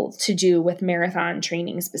all to do with marathon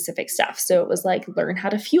training specific stuff. So it was like learn how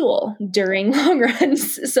to fuel during long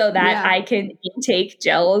runs so that I can intake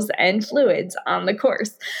gels and fluids on the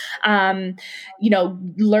course. Learn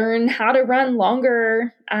how to run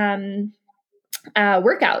longer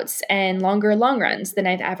workouts and longer long runs than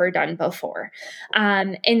I've ever done before.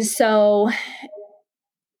 And so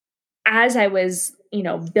as I was,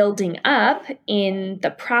 building up in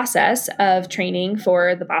the process of training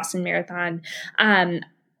for the Boston Marathon,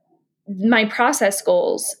 my process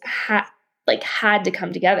goals had to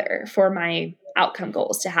come together for my outcome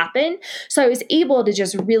goals to happen. So I was able to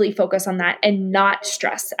just really focus on that and not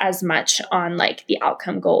stress as much on like the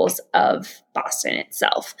outcome goals of Boston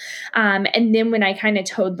itself. And then when I kind of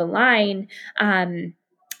towed the line,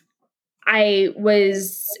 I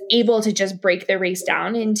was able to just break the race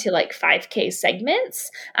down into like 5K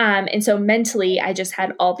segments. And so mentally, I just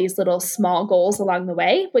had all these little small goals along the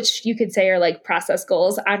way, which you could say are like process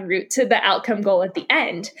goals en route to the outcome goal at the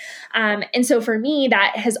end. And so for me,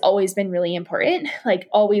 that has always been really important, like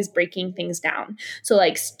always breaking things down. So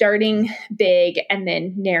like starting big and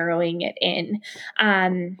then narrowing it in.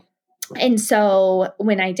 And so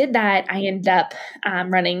when I did that, I ended up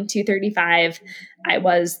running 2:35. I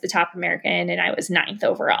was the top American and I was 9th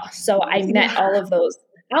overall. So I met all of those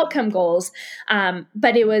outcome goals.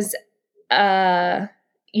 But it was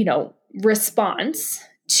response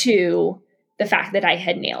to the fact that I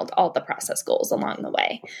had nailed all the process goals along the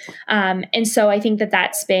way. And so I think that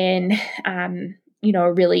that's been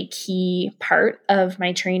a really key part of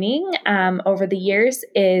my training over the years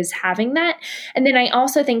is having that. And then I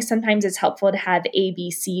also think sometimes it's helpful to have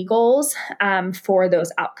ABC goals for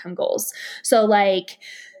those outcome goals. So like,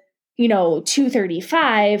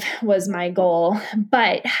 2:35 was my goal,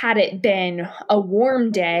 but had it been a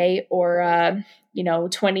warm day or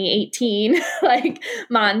 2018 like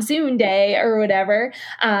monsoon day or whatever,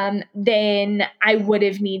 then I would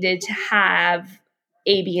have needed to have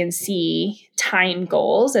A, B, and C time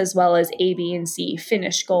goals as well as A, B, and C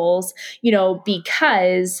finish goals,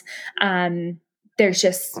 because there's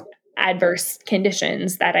just adverse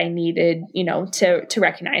conditions that I needed, to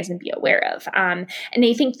recognize and be aware of. And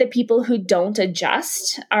I think the people who don't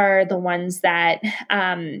adjust are the ones that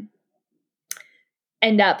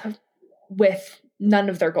end up with none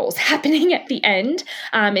of their goals happening at the end.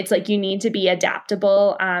 It's like you need to be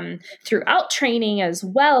adaptable throughout training as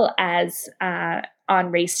well as on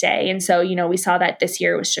race day. And so, we saw that this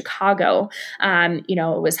year with Chicago.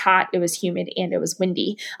 It was hot, it was humid, and it was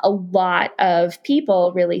windy. A lot of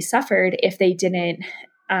people really suffered if they didn't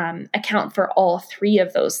account for all 3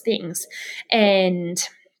 of those things. And,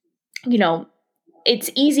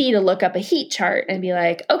 it's easy to look up a heat chart and be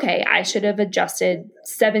like, okay, I should have adjusted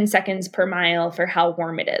 7 seconds per mile for how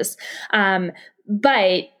warm it is.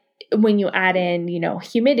 But when you add in,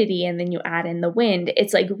 humidity and then you add in the wind,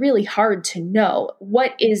 it's like really hard to know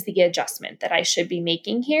what is the adjustment that I should be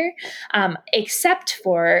making here. Except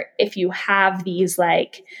for if you have these,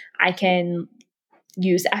 like, I can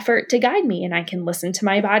use effort to guide me and I can listen to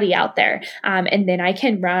my body out there. And then I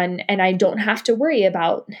can run and I don't have to worry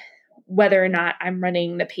about whether or not I'm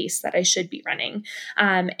running the pace that I should be running.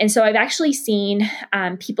 And so I've actually seen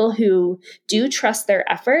people who do trust their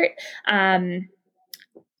effort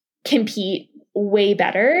compete way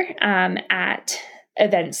better at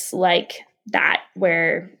events like that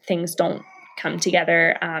where things don't come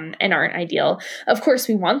together and aren't ideal. Of course,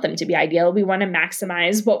 we want them to be ideal. We want to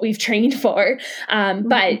maximize what we've trained for.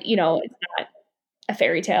 But, it's not a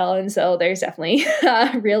fairy tale. And so there's definitely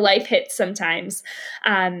real life hits sometimes.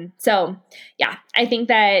 So yeah, I think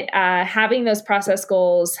that having those process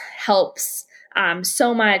goals helps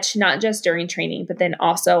so much, not just during training, but then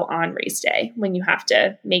also on race day when you have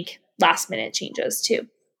to make last minute changes too.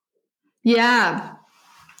 Yeah.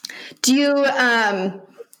 Do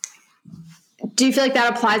Do you feel like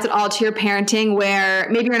that applies at all to your parenting, where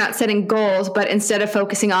maybe you're not setting goals, but instead of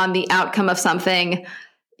focusing on the outcome of something,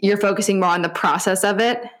 you're focusing more on the process of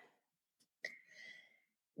it?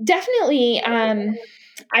 Definitely.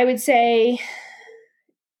 I would say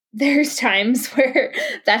there's times where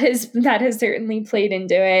that has certainly played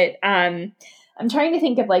into it. I'm trying to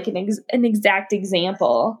think of like an exact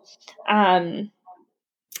example. I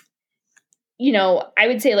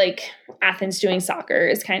would say like Athens doing soccer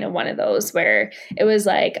is kind of one of those where it was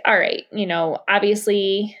like, all right,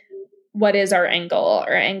 obviously, what is our end goal?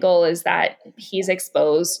 Our end goal is that he's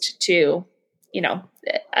exposed to,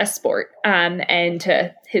 a sport, and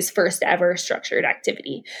to his first ever structured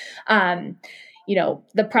activity.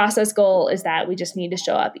 The process goal is that we just need to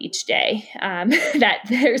show up each day, that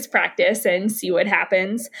there's practice and see what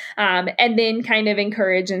happens. And then kind of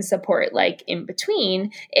encourage and support like in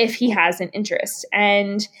between if he has an interest.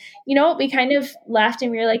 And, we kind of laughed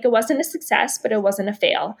and we were like, it wasn't a success, but it wasn't a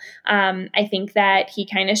fail. I think that he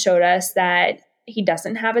kind of showed us that he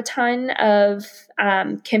doesn't have a ton of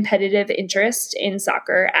competitive interest in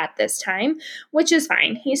soccer at this time, which is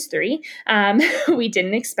fine. He's 3. We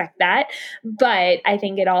didn't expect that. But I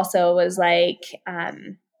think it also was like,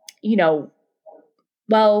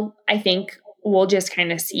 well, I think we'll just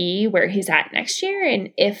kind of see where he's at next year.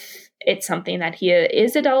 And if it's something that he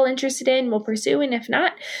is at all interested in, we'll pursue. And if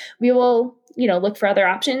not, we will, look for other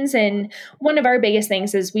options. And one of our biggest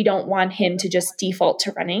things is we don't want him to just default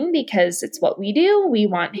to running because it's what we do. We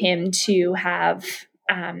want him to have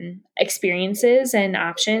experiences and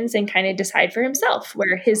options and kind of decide for himself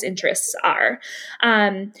where his interests are.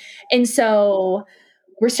 And so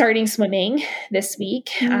we're starting swimming this week.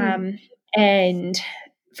 And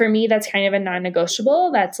for me, that's kind of a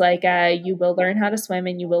non-negotiable. That's like, you will learn how to swim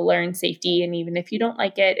and you will learn safety. And even if you don't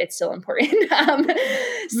like it, it's still important.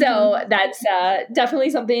 So that's definitely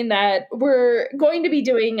something that we're going to be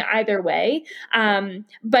doing either way.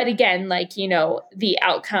 But again, like, the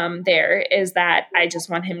outcome there is that I just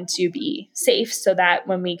want him to be safe so that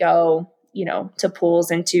when we go, to pools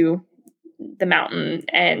and to the mountain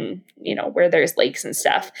and, where there's lakes and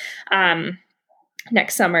stuff,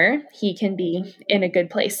 next summer, he can be in a good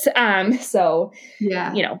place. So,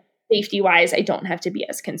 safety wise, I don't have to be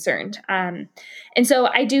as concerned. And so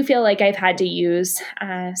I do feel like I've had to use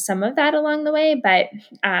some of that along the way, but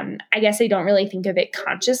I guess I don't really think of it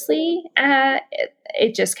consciously.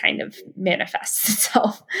 It just kind of manifests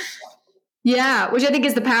itself. Yeah, which I think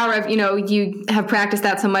is the power of, you have practiced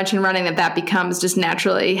that so much in running that becomes just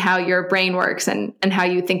naturally how your brain works and how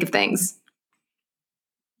you think of things.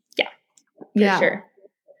 For sure.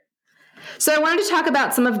 So I wanted to talk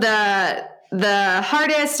about some of the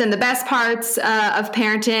hardest and the best parts of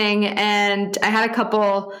parenting. And I had a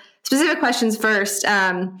couple specific questions first.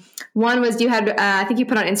 One was you had, I think you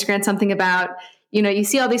put on Instagram something about, you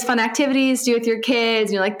see all these fun activities to do with your kids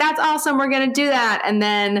and you're like, that's awesome. We're going to do that. And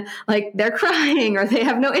then like they're crying or they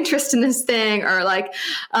have no interest in this thing or like,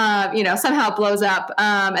 somehow it blows up.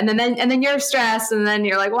 And then you're stressed and then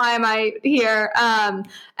you're like, why am I here? And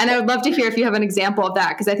I would love to hear if you have an example of that,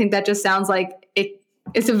 because I think that just sounds like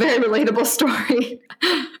it's a very relatable story.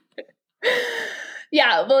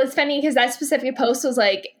 Yeah, well, it's funny because that specific post was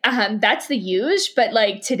like, that's the huge, but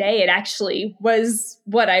like today it actually was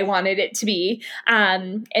what I wanted it to be.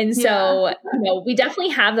 And so, we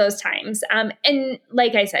definitely have those times. And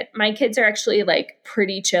like I said, my kids are actually like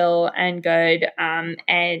pretty chill and good.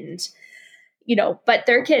 But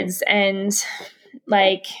they're kids and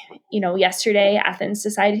like, yesterday Athens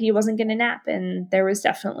decided he wasn't going to nap and there was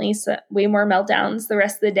definitely way more meltdowns the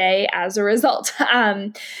rest of the day as a result.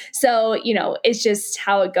 So, it's just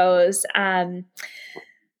how it goes.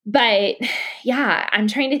 But yeah, I'm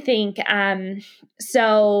trying to think.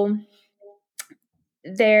 So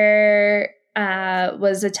there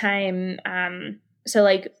was a time, so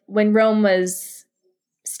like when Rome was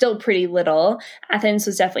still pretty little, Athens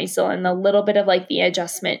was definitely still in a little bit of like the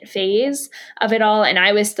adjustment phase of it all. And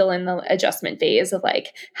I was still in the adjustment phase of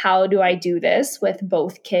like, how do I do this with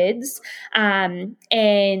both kids? And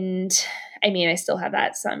I mean, I still have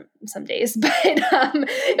that some days, but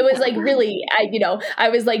it was like really, I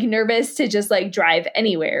was like nervous to just like drive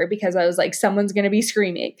anywhere because I was like, someone's going to be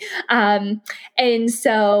screaming. And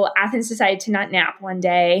so Athens decided to not nap one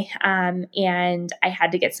day, and I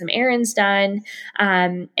had to get some errands done.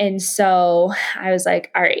 And so I was like,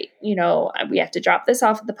 all right, we have to drop this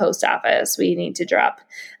off at the post office. We need to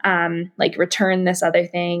return this other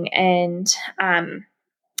thing. And I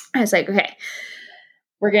was like, okay,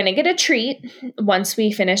 we're going to get a treat once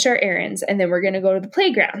we finish our errands, and then we're going to go to the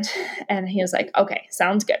playground. And he was like, okay,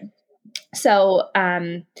 sounds good. So,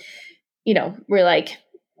 we're like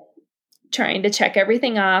trying to check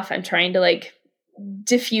everything off. I'm trying to like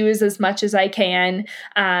diffuse as much as I can.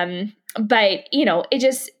 But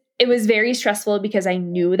it was very stressful because I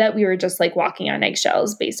knew that we were just like walking on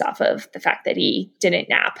eggshells based off of the fact that he didn't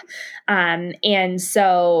nap. And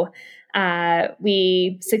so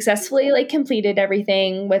we successfully like completed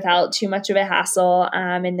everything without too much of a hassle.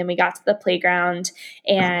 And then we got to the playground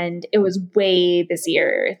and it was way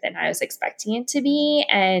busier than I was expecting it to be.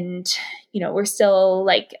 And, we're still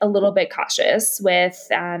like a little bit cautious with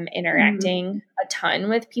interacting a ton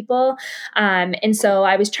with people. And so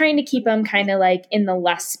I was trying to keep them kind of like in the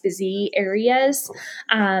less busy areas.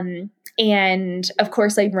 And of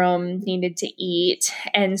course, like Rome needed to eat.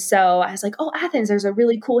 And so I was like, oh, Athens, there's a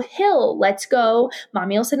really cool hill. Let's go.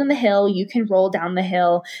 Mommy will sit on the hill. You can roll down the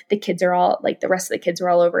hill. The kids are all like, the rest of the kids were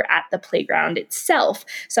all over at the playground itself.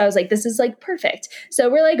 So I was like, this is like perfect.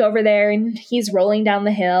 So we're like over there and he's rolling down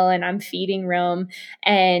the hill and I'm feeding Rome.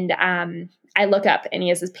 And I look up and he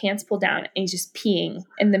has his pants pulled down and he's just peeing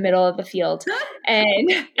in the middle of the field.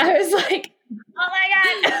 And I was like, oh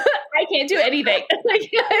my God, I can't do anything.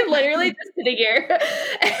 Like I'm literally just sitting here.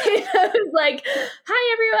 And I was like,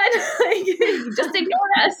 hi everyone. Like just ignore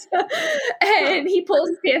us. And he pulls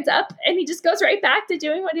his pants up and he just goes right back to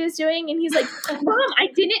doing what he was doing. And he's like, Mom, I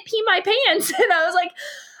didn't pee my pants. And I was like,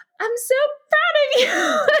 I'm so proud of you.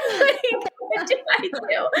 Like, what do I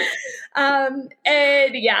do?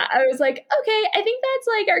 And yeah, I was like, okay, I think that's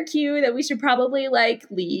like our cue that we should probably like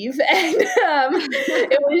leave. And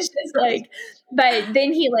it was just like, but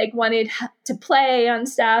then he like wanted to play on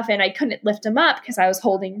stuff and I couldn't lift him up because I was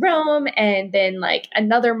holding Rome. And then like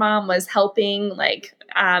another mom was helping like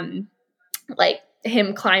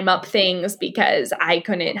him climb up things because I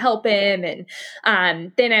couldn't help him. And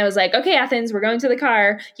then I was like, okay, Athens, we're going to the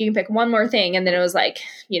car. You can pick one more thing. And then it was like,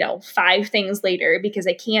 5 things later because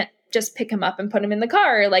I can't just pick him up and put him in the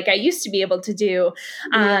car like I used to be able to do.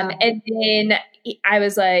 And then I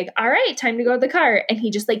was like, all right, time to go to the car. And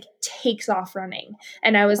he just like takes off running.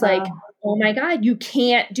 And I was like, oh my God, you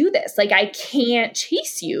can't do this. Like, I can't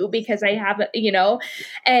chase you because I have,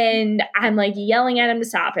 and I'm like yelling at him to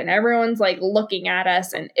stop and everyone's like looking at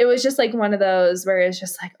us. And it was just like one of those where it's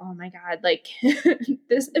just like, oh my God, like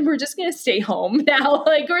we're just going to stay home now.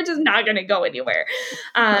 Like, we're just not going to go anywhere.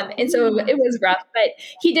 And so it was rough, but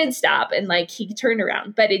he did stop and like he turned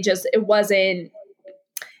around, but it wasn't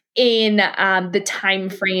in the time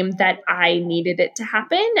frame that I needed it to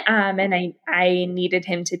happen. And I needed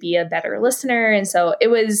him to be a better listener. And so it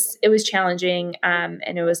was challenging and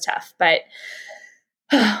it was tough, but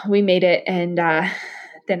we made it. And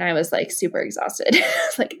then I was like super exhausted. I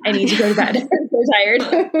was like, I need to go to bed. I'm so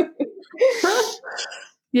tired.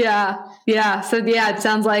 Yeah. So yeah, it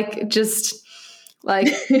sounds like just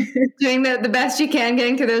like doing the best you can,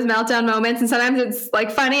 getting through those meltdown moments. And sometimes it's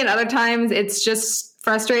like funny and other times it's just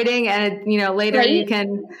frustrating and later right? You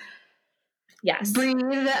can breathe.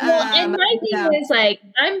 Well, and my thing is like,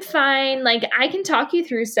 I'm fine. Like I can talk you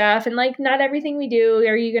through stuff and like, not everything we do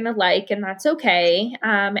are you going to like, and that's okay.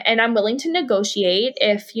 And I'm willing to negotiate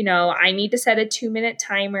if, I need to set a 2-minute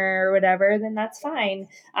timer or whatever, then that's fine.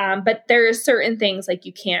 But there are certain things like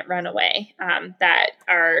you can't run away, that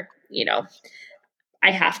are, I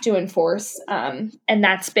have to enforce. And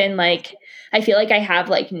that's been like, I feel like I have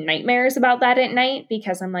like nightmares about that at night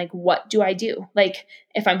because I'm like, what do I do? Like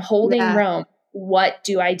if I'm holding Rome, what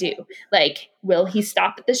do I do? Like, will he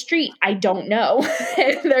stop at the street? I don't know.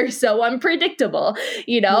 They're so unpredictable,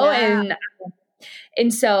 and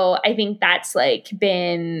so I think that's like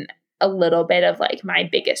been a little bit of like my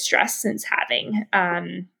biggest stress since having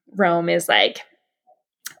Rome is like,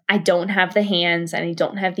 I don't have the hands and I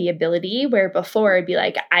don't have the ability where before I'd be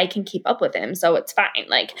like, I can keep up with him. So it's fine.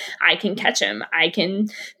 Like I can catch him. I can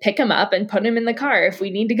pick him up and put him in the car if we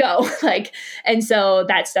need to go. And so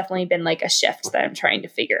that's definitely been like a shift that I'm trying to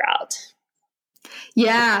figure out.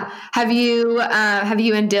 Yeah. Have you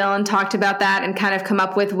and Dylan talked about that and kind of come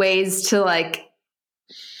up with ways to like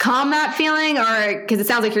calm that feeling? Or cause it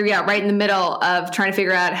sounds like you're right in the middle of trying to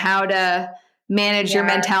figure out how to manage your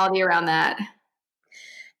mentality around that.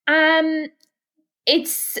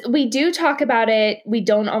 We do talk about it. We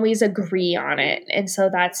don't always agree on it. And so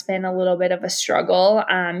that's been a little bit of a struggle.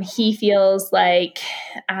 He feels like,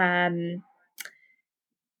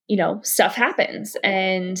 stuff happens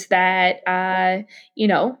and that,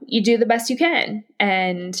 you do the best you can.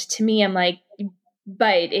 And to me, I'm like,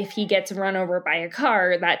 but if he gets run over by a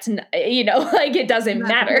car, that's, like it doesn't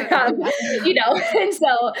matter, and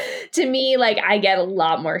so to me, like I get a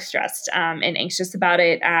lot more stressed and anxious about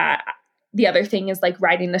it. the other thing is like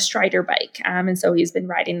riding the Strider bike. And so he's been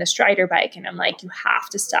riding the Strider bike, and I'm like, you have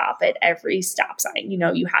to stop at every stop sign.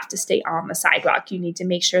 You have to stay on the sidewalk. You need to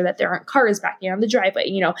make sure that there aren't cars backing on the driveway,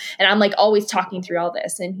 and I'm like always talking through all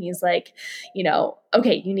this. And he's like,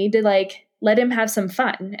 okay, you need to like let him have some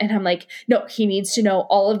fun. And I'm like, no, he needs to know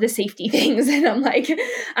all of the safety things. And I'm like,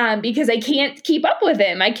 because I can't keep up with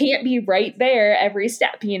him. I can't be right there every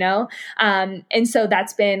step, And so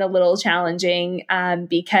that's been a little challenging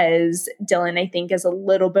because Dylan, I think, is a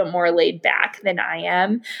little bit more laid back than I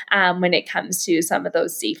am when it comes to some of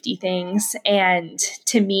those safety things. And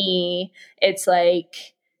to me, it's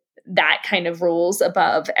like, that kind of rules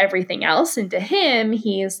above everything else. And to him,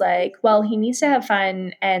 he's like, well, he needs to have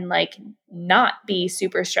fun and like not be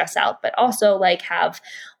super stressed out, but also like have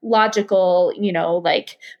logical,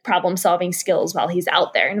 like problem solving skills while he's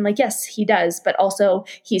out there. And I'm like, yes, he does. But also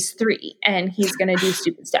he's 3 and he's going to do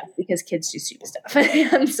stupid stuff because kids do stupid stuff.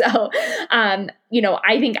 And so,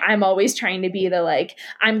 I think I'm always trying to be the, like,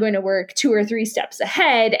 I'm going to work 2 or 3 steps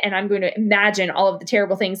ahead and I'm going to imagine all of the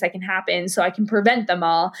terrible things that can happen so I can prevent them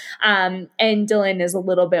all. And Dylan is a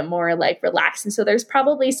little bit more like relaxed. And so there's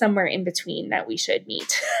probably somewhere in between that we should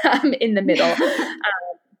meet in the middle.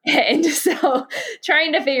 And so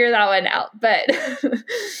trying to figure that one out, but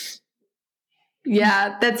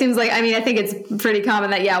yeah, that seems like, I think it's pretty common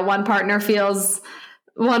that, one partner feels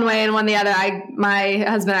one way and one the other. My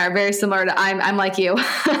husband and I are very similar to, I'm like you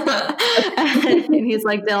and he's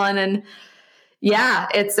like Dylan. And yeah,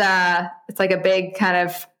 it's like a big kind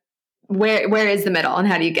of, where is the middle and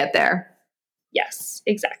how do you get there? Yes,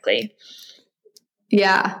 exactly.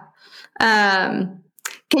 Yeah.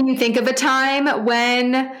 Can you think of a time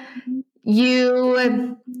when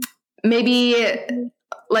you maybe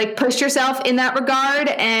like pushed yourself in that regard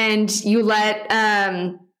and you let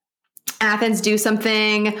Athens do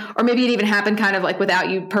something, or maybe it even happened kind of like without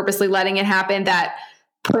you purposely letting it happen, that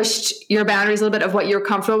pushed your boundaries a little bit of what you're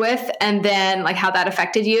comfortable with, and then like how that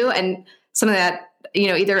affected you and something that,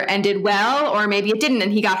 either ended well or maybe it didn't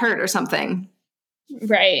and he got hurt or something?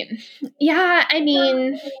 Right. Yeah.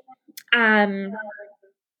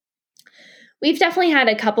 We've definitely had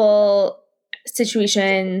a couple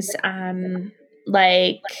situations,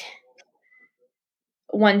 like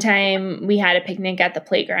one time we had a picnic at the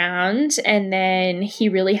playground and then he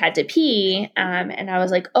really had to pee. And I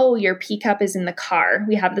was like, oh, your pee cup is in the car.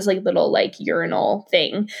 We have this like little like urinal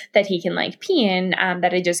thing that he can like pee in,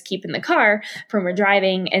 that I just keep in the car from we're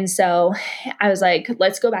driving. And so I was like,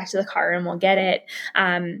 let's go back to the car and we'll get it.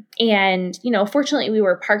 And, fortunately we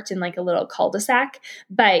were parked in like a little cul-de-sac,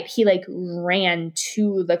 but he like ran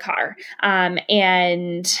to the car,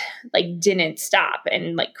 and like didn't stop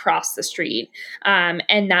and like crossed the street.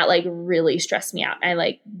 And that like really stressed me out. I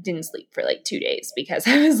like didn't sleep for like 2 days because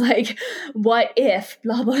I was like, what if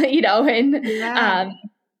blah, blah,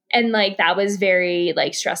 and like, that was very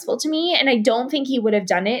like stressful to me. And I don't think he would have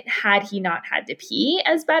done it had he not had to pee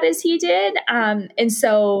as bad as he did. And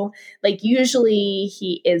so like, usually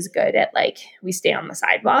he is good at like, we stay on the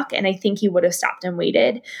sidewalk, and I think he would have stopped and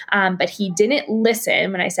waited. But he didn't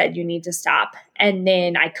listen when I said, you need to stop. And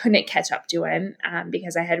then I couldn't catch up to him,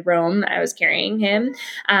 because I had Rome, I was carrying him.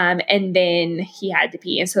 And then he had to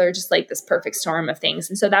pee. And so they're just like this perfect storm of things.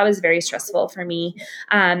 And so that was very stressful for me.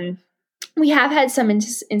 We have had some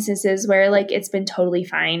instances where like it's been totally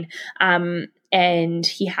fine. And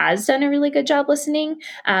he has done a really good job listening.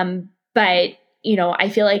 But, I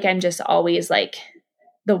feel like I'm just always like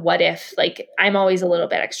the what if, like I'm always a little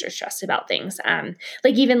bit extra stressed about things.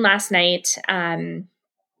 Like even last night,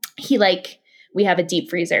 he like, we have a deep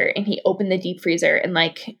freezer and he opened the deep freezer and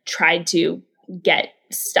like tried to get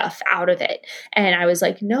stuff out of it. And I was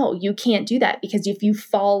like, no, you can't do that because if you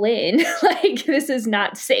fall in, like this is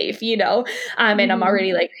not safe, and I'm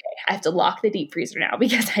already like, okay, I have to lock the deep freezer now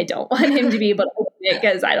because I don't want him to be able to open it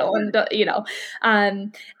because I don't want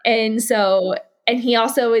to, and so, and he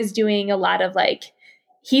also is doing a lot of like,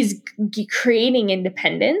 he's creating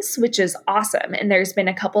independence, which is awesome. And there's been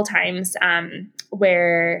a couple times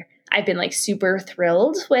where I've been like super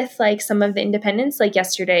thrilled with like some of the independence. Like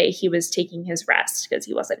yesterday he was taking his rest because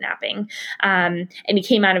he wasn't napping. And he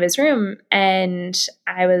came out of his room and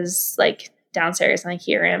I was like downstairs and I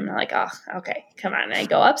hear him. I'm like, oh, okay, come on. And I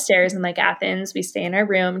go upstairs and like Athens, we stay in our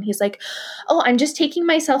room and he's like, oh, I'm just taking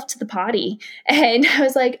myself to the potty. And I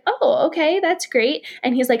was like, oh, okay, that's great.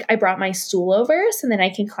 And he's like, I brought my stool over so then I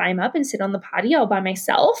can climb up and sit on the potty all by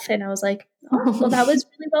myself. And I was like, oh, well, that was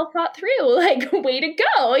really well thought through. Like, way to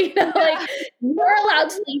go. Like you're allowed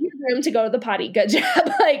to leave your room to go to the potty. Good job.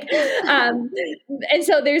 Like, and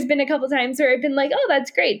so there's been a couple times where I've been like, oh,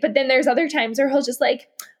 that's great. But then there's other times where he'll just like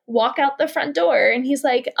walk out the front door and he's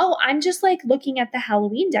like, oh, I'm just like looking at the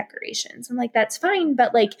Halloween decorations. I'm like, that's fine,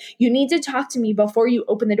 but like you need to talk to me before you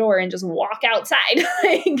open the door and just walk outside.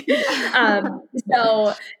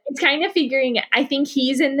 So it's kind of I think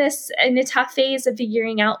he's in a tough phase of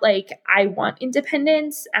figuring out like, I want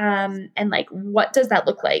independence, and like, what does that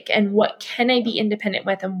look like? And what can I be independent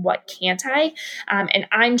with and what can't I? And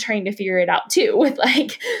I'm trying to figure it out too with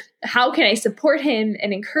like, how can I support him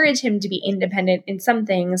and encourage him to be independent in some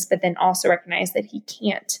things, but then also recognize that he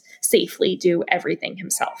can't safely do everything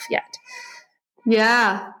himself yet.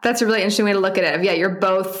 Yeah, that's a really interesting way to look at it. Yeah, you're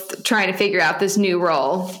both trying to figure out this new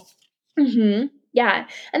role. Mm-hmm. Yeah.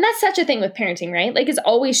 And that's such a thing with parenting, right? Like it's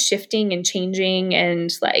always shifting and changing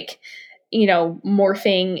and like,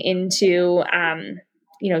 morphing into,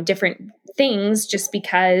 different things just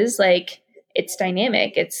because like it's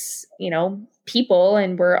dynamic. It's, people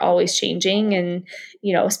and we're always changing and,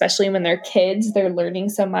 especially when they're kids, they're learning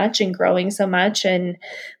so much and growing so much and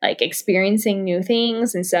like experiencing new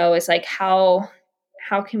things. And so it's like, how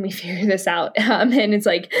can we figure this out? And it's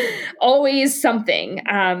like always something.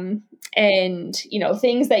 And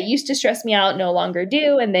things that used to stress me out no longer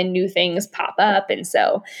do, and then new things pop up, and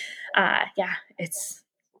so it's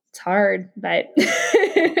hard, but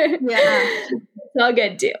yeah, it's all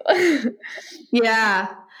good too.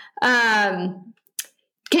 Yeah.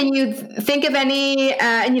 Can you think of any,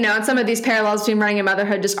 and some of these parallels between running and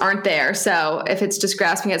motherhood just aren't there. So if it's just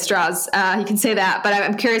grasping at straws, you can say that. But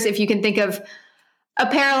I'm curious if you can think of a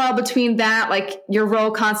parallel between that, like your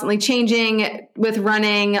role constantly changing with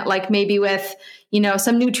running, like maybe with,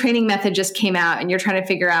 some new training method just came out and you're trying to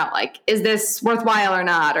figure out like, is this worthwhile or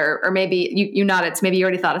not? Or maybe you nodded. So maybe you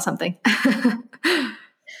already thought of something.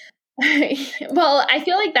 Well, I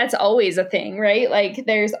feel like that's always a thing, right? Like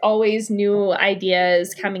there's always new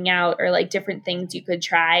ideas coming out or like different things you could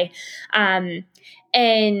try.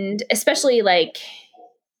 And especially like,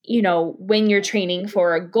 when you're training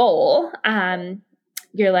for a goal,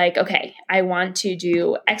 you're like, okay, I want to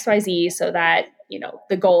do XYZ so that,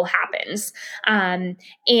 the goal happens. And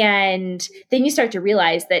then you start to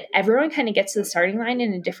realize that everyone kind of gets to the starting line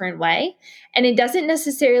in a different way. And it doesn't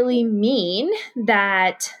necessarily mean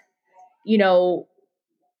that,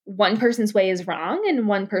 one person's way is wrong and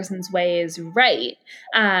one person's way is right.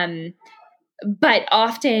 But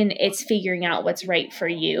often it's figuring out what's right for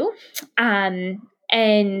you.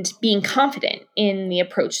 And being confident in the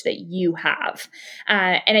approach that you have.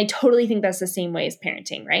 And I totally think that's the same way as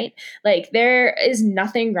parenting, right? Like there is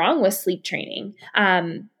nothing wrong with sleep training.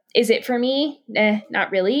 Is it for me?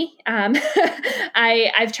 Not really.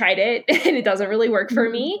 I've tried it and it doesn't really work for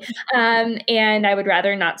me. And I would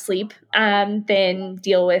rather not sleep than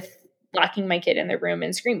deal with locking my kid in their room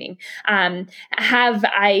and screaming. Have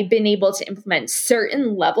I been able to implement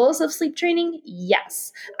certain levels of sleep training?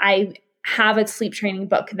 Yes. I have a sleep training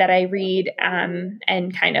book that I read and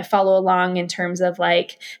kind of follow along in terms of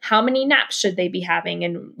like how many naps should they be having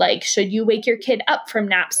and like should you wake your kid up from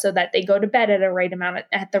naps so that they go to bed at a right amount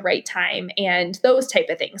at the right time and those type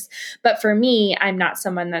of things. But for me, I'm not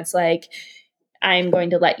someone that's like, I'm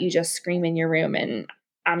going to let you just scream in your room and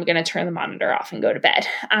I'm going to turn the monitor off and go to bed.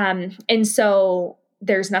 And so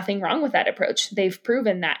there's nothing wrong with that approach. They've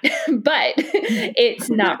proven that, but it's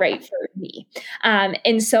not right for me.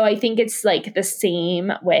 And so I think it's like the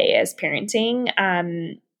same way as parenting,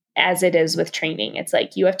 as it is with training. It's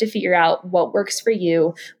like, you have to figure out what works for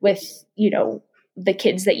you with, the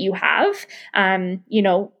kids that you have.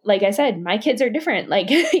 Like I said, my kids are different. Like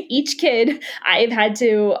each kid I've had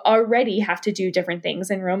to already have to do different things,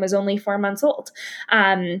 and Rome is only 4 months old.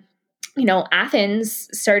 Athens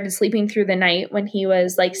started sleeping through the night when he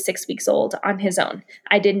was like 6 weeks old on his own.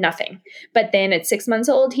 I did nothing. But then at 6 months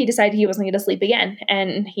old, he decided he wasn't going to sleep again.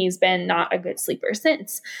 And he's been not a good sleeper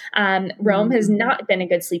since. Rome has not been a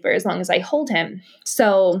good sleeper as long as I hold him.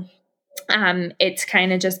 So it's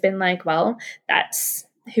kind of just been like, well, that's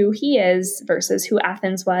who he is versus who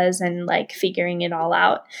Athens was, and like figuring it all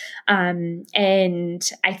out.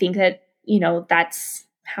 And I think that, that's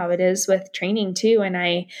how it is with training too. And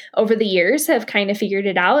I, over the years, have kind of figured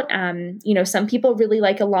it out. Some people really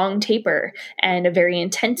like a long taper and a very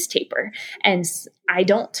intense taper. And I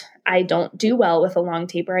don't do well with a long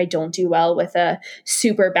taper. I don't do well with a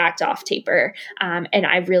super backed off taper. And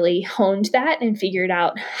I really honed that and figured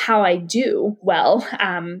out how I do well,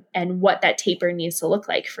 and what that taper needs to look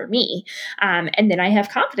like for me. And then I have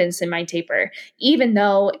confidence in my taper, even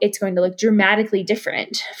though it's going to look dramatically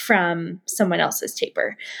different from someone else's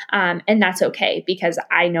taper. And that's okay because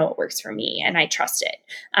I know it works for me and I trust it.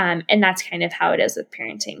 And that's kind of how it is with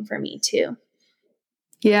parenting for me too.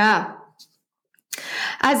 Yeah.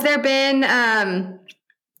 Has there been,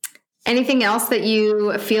 Anything else that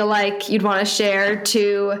you feel like you'd want to share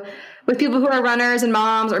with people who are runners and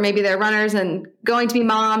moms, or maybe they're runners and going to be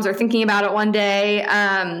moms or thinking about it one day?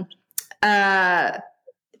 Or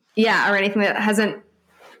anything that hasn't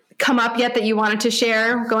come up yet that you wanted to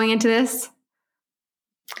share going into this?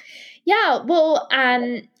 Yeah, well,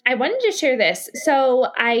 I wanted to share this. So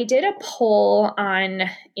I did a poll on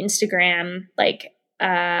Instagram like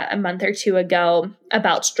a month or two ago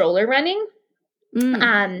about stroller running.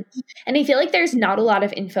 And I feel like there's not a lot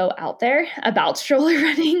of info out there about stroller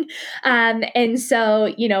running. And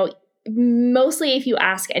so, mostly if you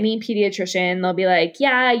ask any pediatrician, they'll be like,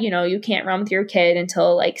 yeah, you can't run with your kid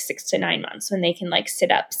until like 6 to 9 months when they can like sit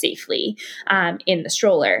up safely in the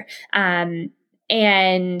stroller.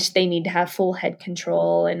 And they need to have full head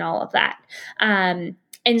control and all of that. And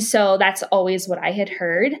so that's always what I had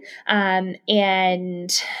heard.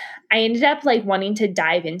 And I ended up like wanting to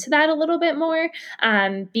dive into that a little bit more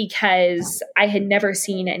because I had never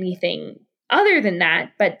seen anything other than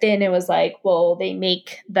that. But then it was like, well, they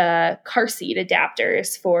make the car seat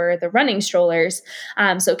adapters for the running strollers.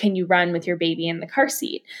 So can you run with your baby in the car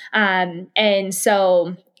seat? And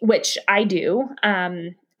so, which I do.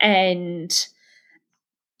 And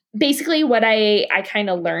basically what I kind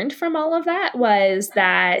of learned from all of that was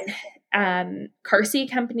that car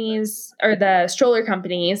seat companies, or the stroller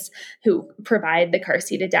companies who provide the car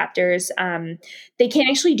seat adapters, they can't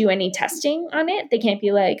actually do any testing on it. They can't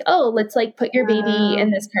be like, oh, let's like put your baby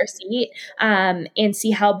in this car seat and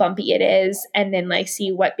see how bumpy it is, and then like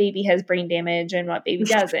see what baby has brain damage and what baby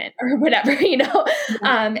doesn't, or whatever,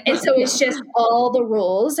 and so it's just all the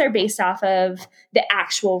rules are based off of the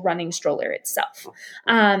actual running stroller itself,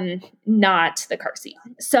 not the car seat.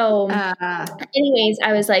 So anyways,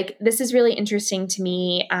 I was like, this is really interesting to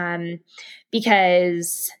me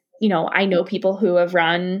because, I know people who have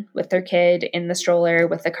run with their kid in the stroller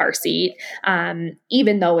with the car seat,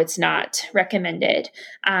 even though it's not recommended.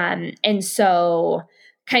 And so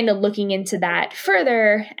kind of looking into that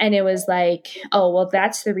further, and it was like, oh, well,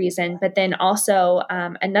 that's the reason. But then also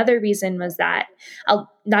another reason was that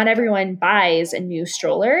not everyone buys a new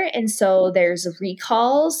stroller. And so there's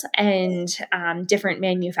recalls and different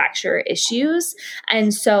manufacturer issues.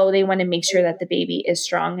 And so they want to make sure that the baby is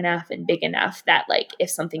strong enough and big enough that like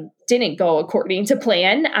if something didn't go according to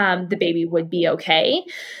plan, the baby would be okay.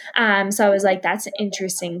 So I was like, that's an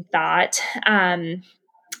interesting thought,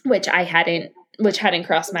 which hadn't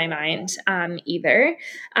crossed my mind either.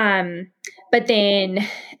 But then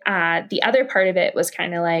the other part of it was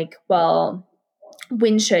kind of like, well,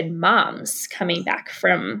 when should moms coming back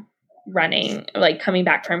from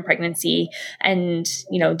pregnancy and,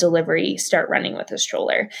 delivery start running with a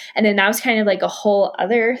stroller? And then that was kind of like a whole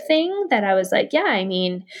other thing that I was like, yeah, I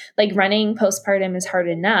mean, like running postpartum is hard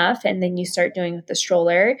enough. And then you start doing with the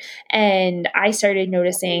stroller. And I started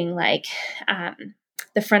noticing like,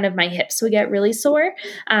 the front of my hips would get really sore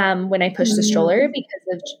when I pushed the stroller because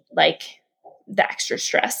of like the extra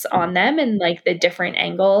stress on them and like the different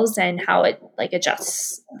angles and how it like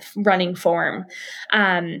adjusts running form.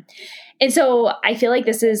 And so I feel like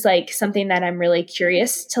this is like something that I'm really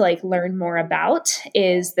curious to like learn more about,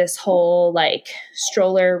 is this whole like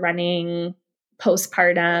stroller running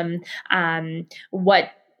postpartum,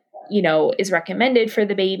 what is recommended for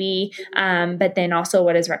the baby, but then also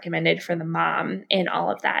what is recommended for the mom and all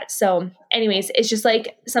of that. So anyways, it's just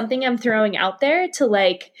like something I'm throwing out there to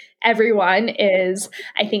like everyone is,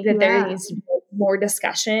 I think that there needs to be more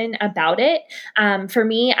discussion about it. For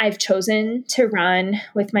me, I've chosen to run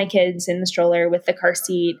with my kids in the stroller with the car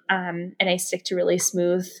seat, and I stick to really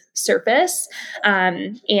smooth surface.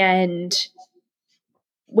 And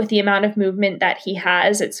with the amount of movement that he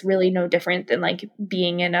has, it's really no different than like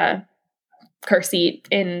being in a car seat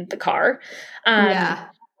in the car.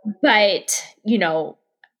 But,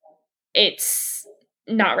 it's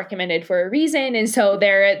not recommended for a reason. And so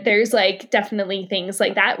there's like definitely things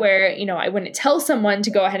like that where, I wouldn't tell someone to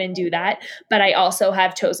go ahead and do that, but I also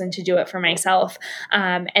have chosen to do it for myself.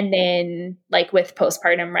 And then like with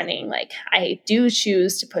postpartum running, like I do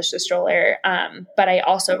choose to push the stroller. But I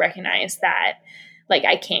also recognize that like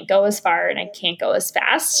I can't go as far and I can't go as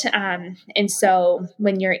fast. And so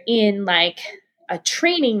when you're in like a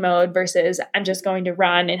training mode versus I'm just going to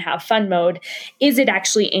run and have fun mode, is it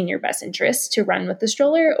actually in your best interest to run with the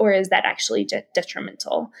stroller, or is that actually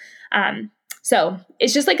detrimental? So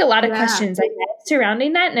it's just like a lot of questions I have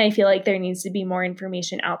surrounding that. And I feel like there needs to be more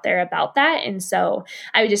information out there about that. And so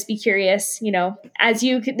I would just be curious, as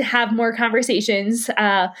you could have more conversations,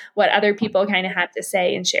 what other people kind of have to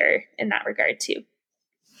say and share in that regard too.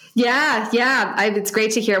 Yeah. It's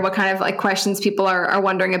great to hear what kind of like questions people are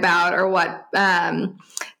wondering about, or what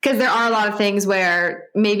Because there are a lot of things where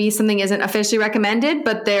maybe something isn't officially recommended,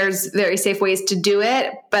 but there's very safe ways to do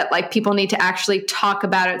it. But like people need to actually talk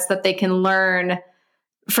about it so that they can learn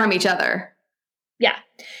from each other. Yeah.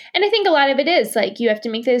 And I think a lot of it is like you have to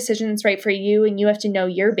make the decisions right for you and you have to know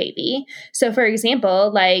your baby. So for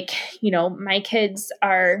example, like, my kids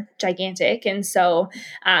are gigantic. And so,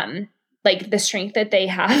 like the strength that they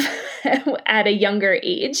have at a younger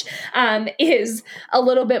age is a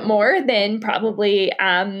little bit more than probably,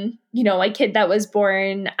 a kid that was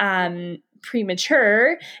born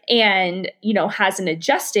premature and, has an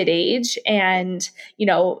adjusted age. And,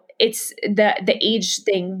 it's the age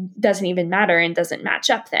thing doesn't even matter and doesn't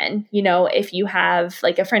match up then. If you have,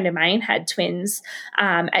 like, a friend of mine had twins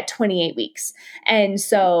at 28 weeks. And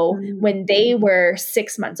so when they were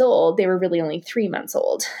 6 months old, they were really only 3 months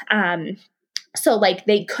old. So like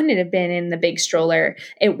they couldn't have been in the big stroller.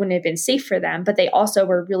 It wouldn't have been safe for them, but they also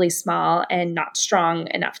were really small and not strong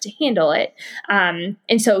enough to handle it. And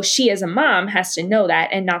so she as a mom has to know that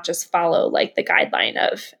and not just follow like the guideline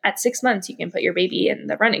of at 6 months, you can put your baby in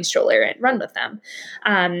the running stroller and run with them.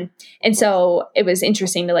 And so it was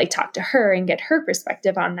interesting to like talk to her and get her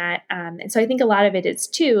perspective on that. And so I think a lot of it is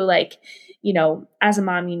too, like, as a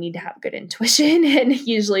mom, you need to have good intuition and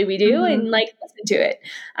usually we do and like listen to it.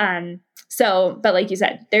 So, but like you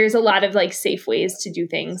said, there's a lot of like safe ways to do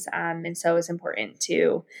things. And so it's important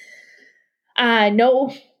to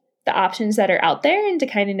know the options that are out there and to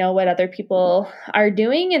kind of know what other people are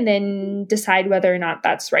doing and then decide whether or not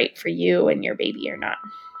that's right for you and your baby or not.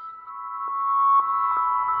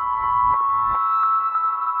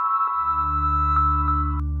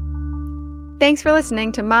 Thanks for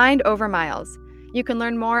listening to Mind Over Miles. You can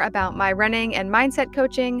learn more about my running and mindset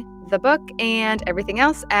coaching, the book, and everything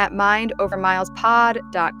else at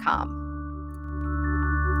mindovermilespod.com.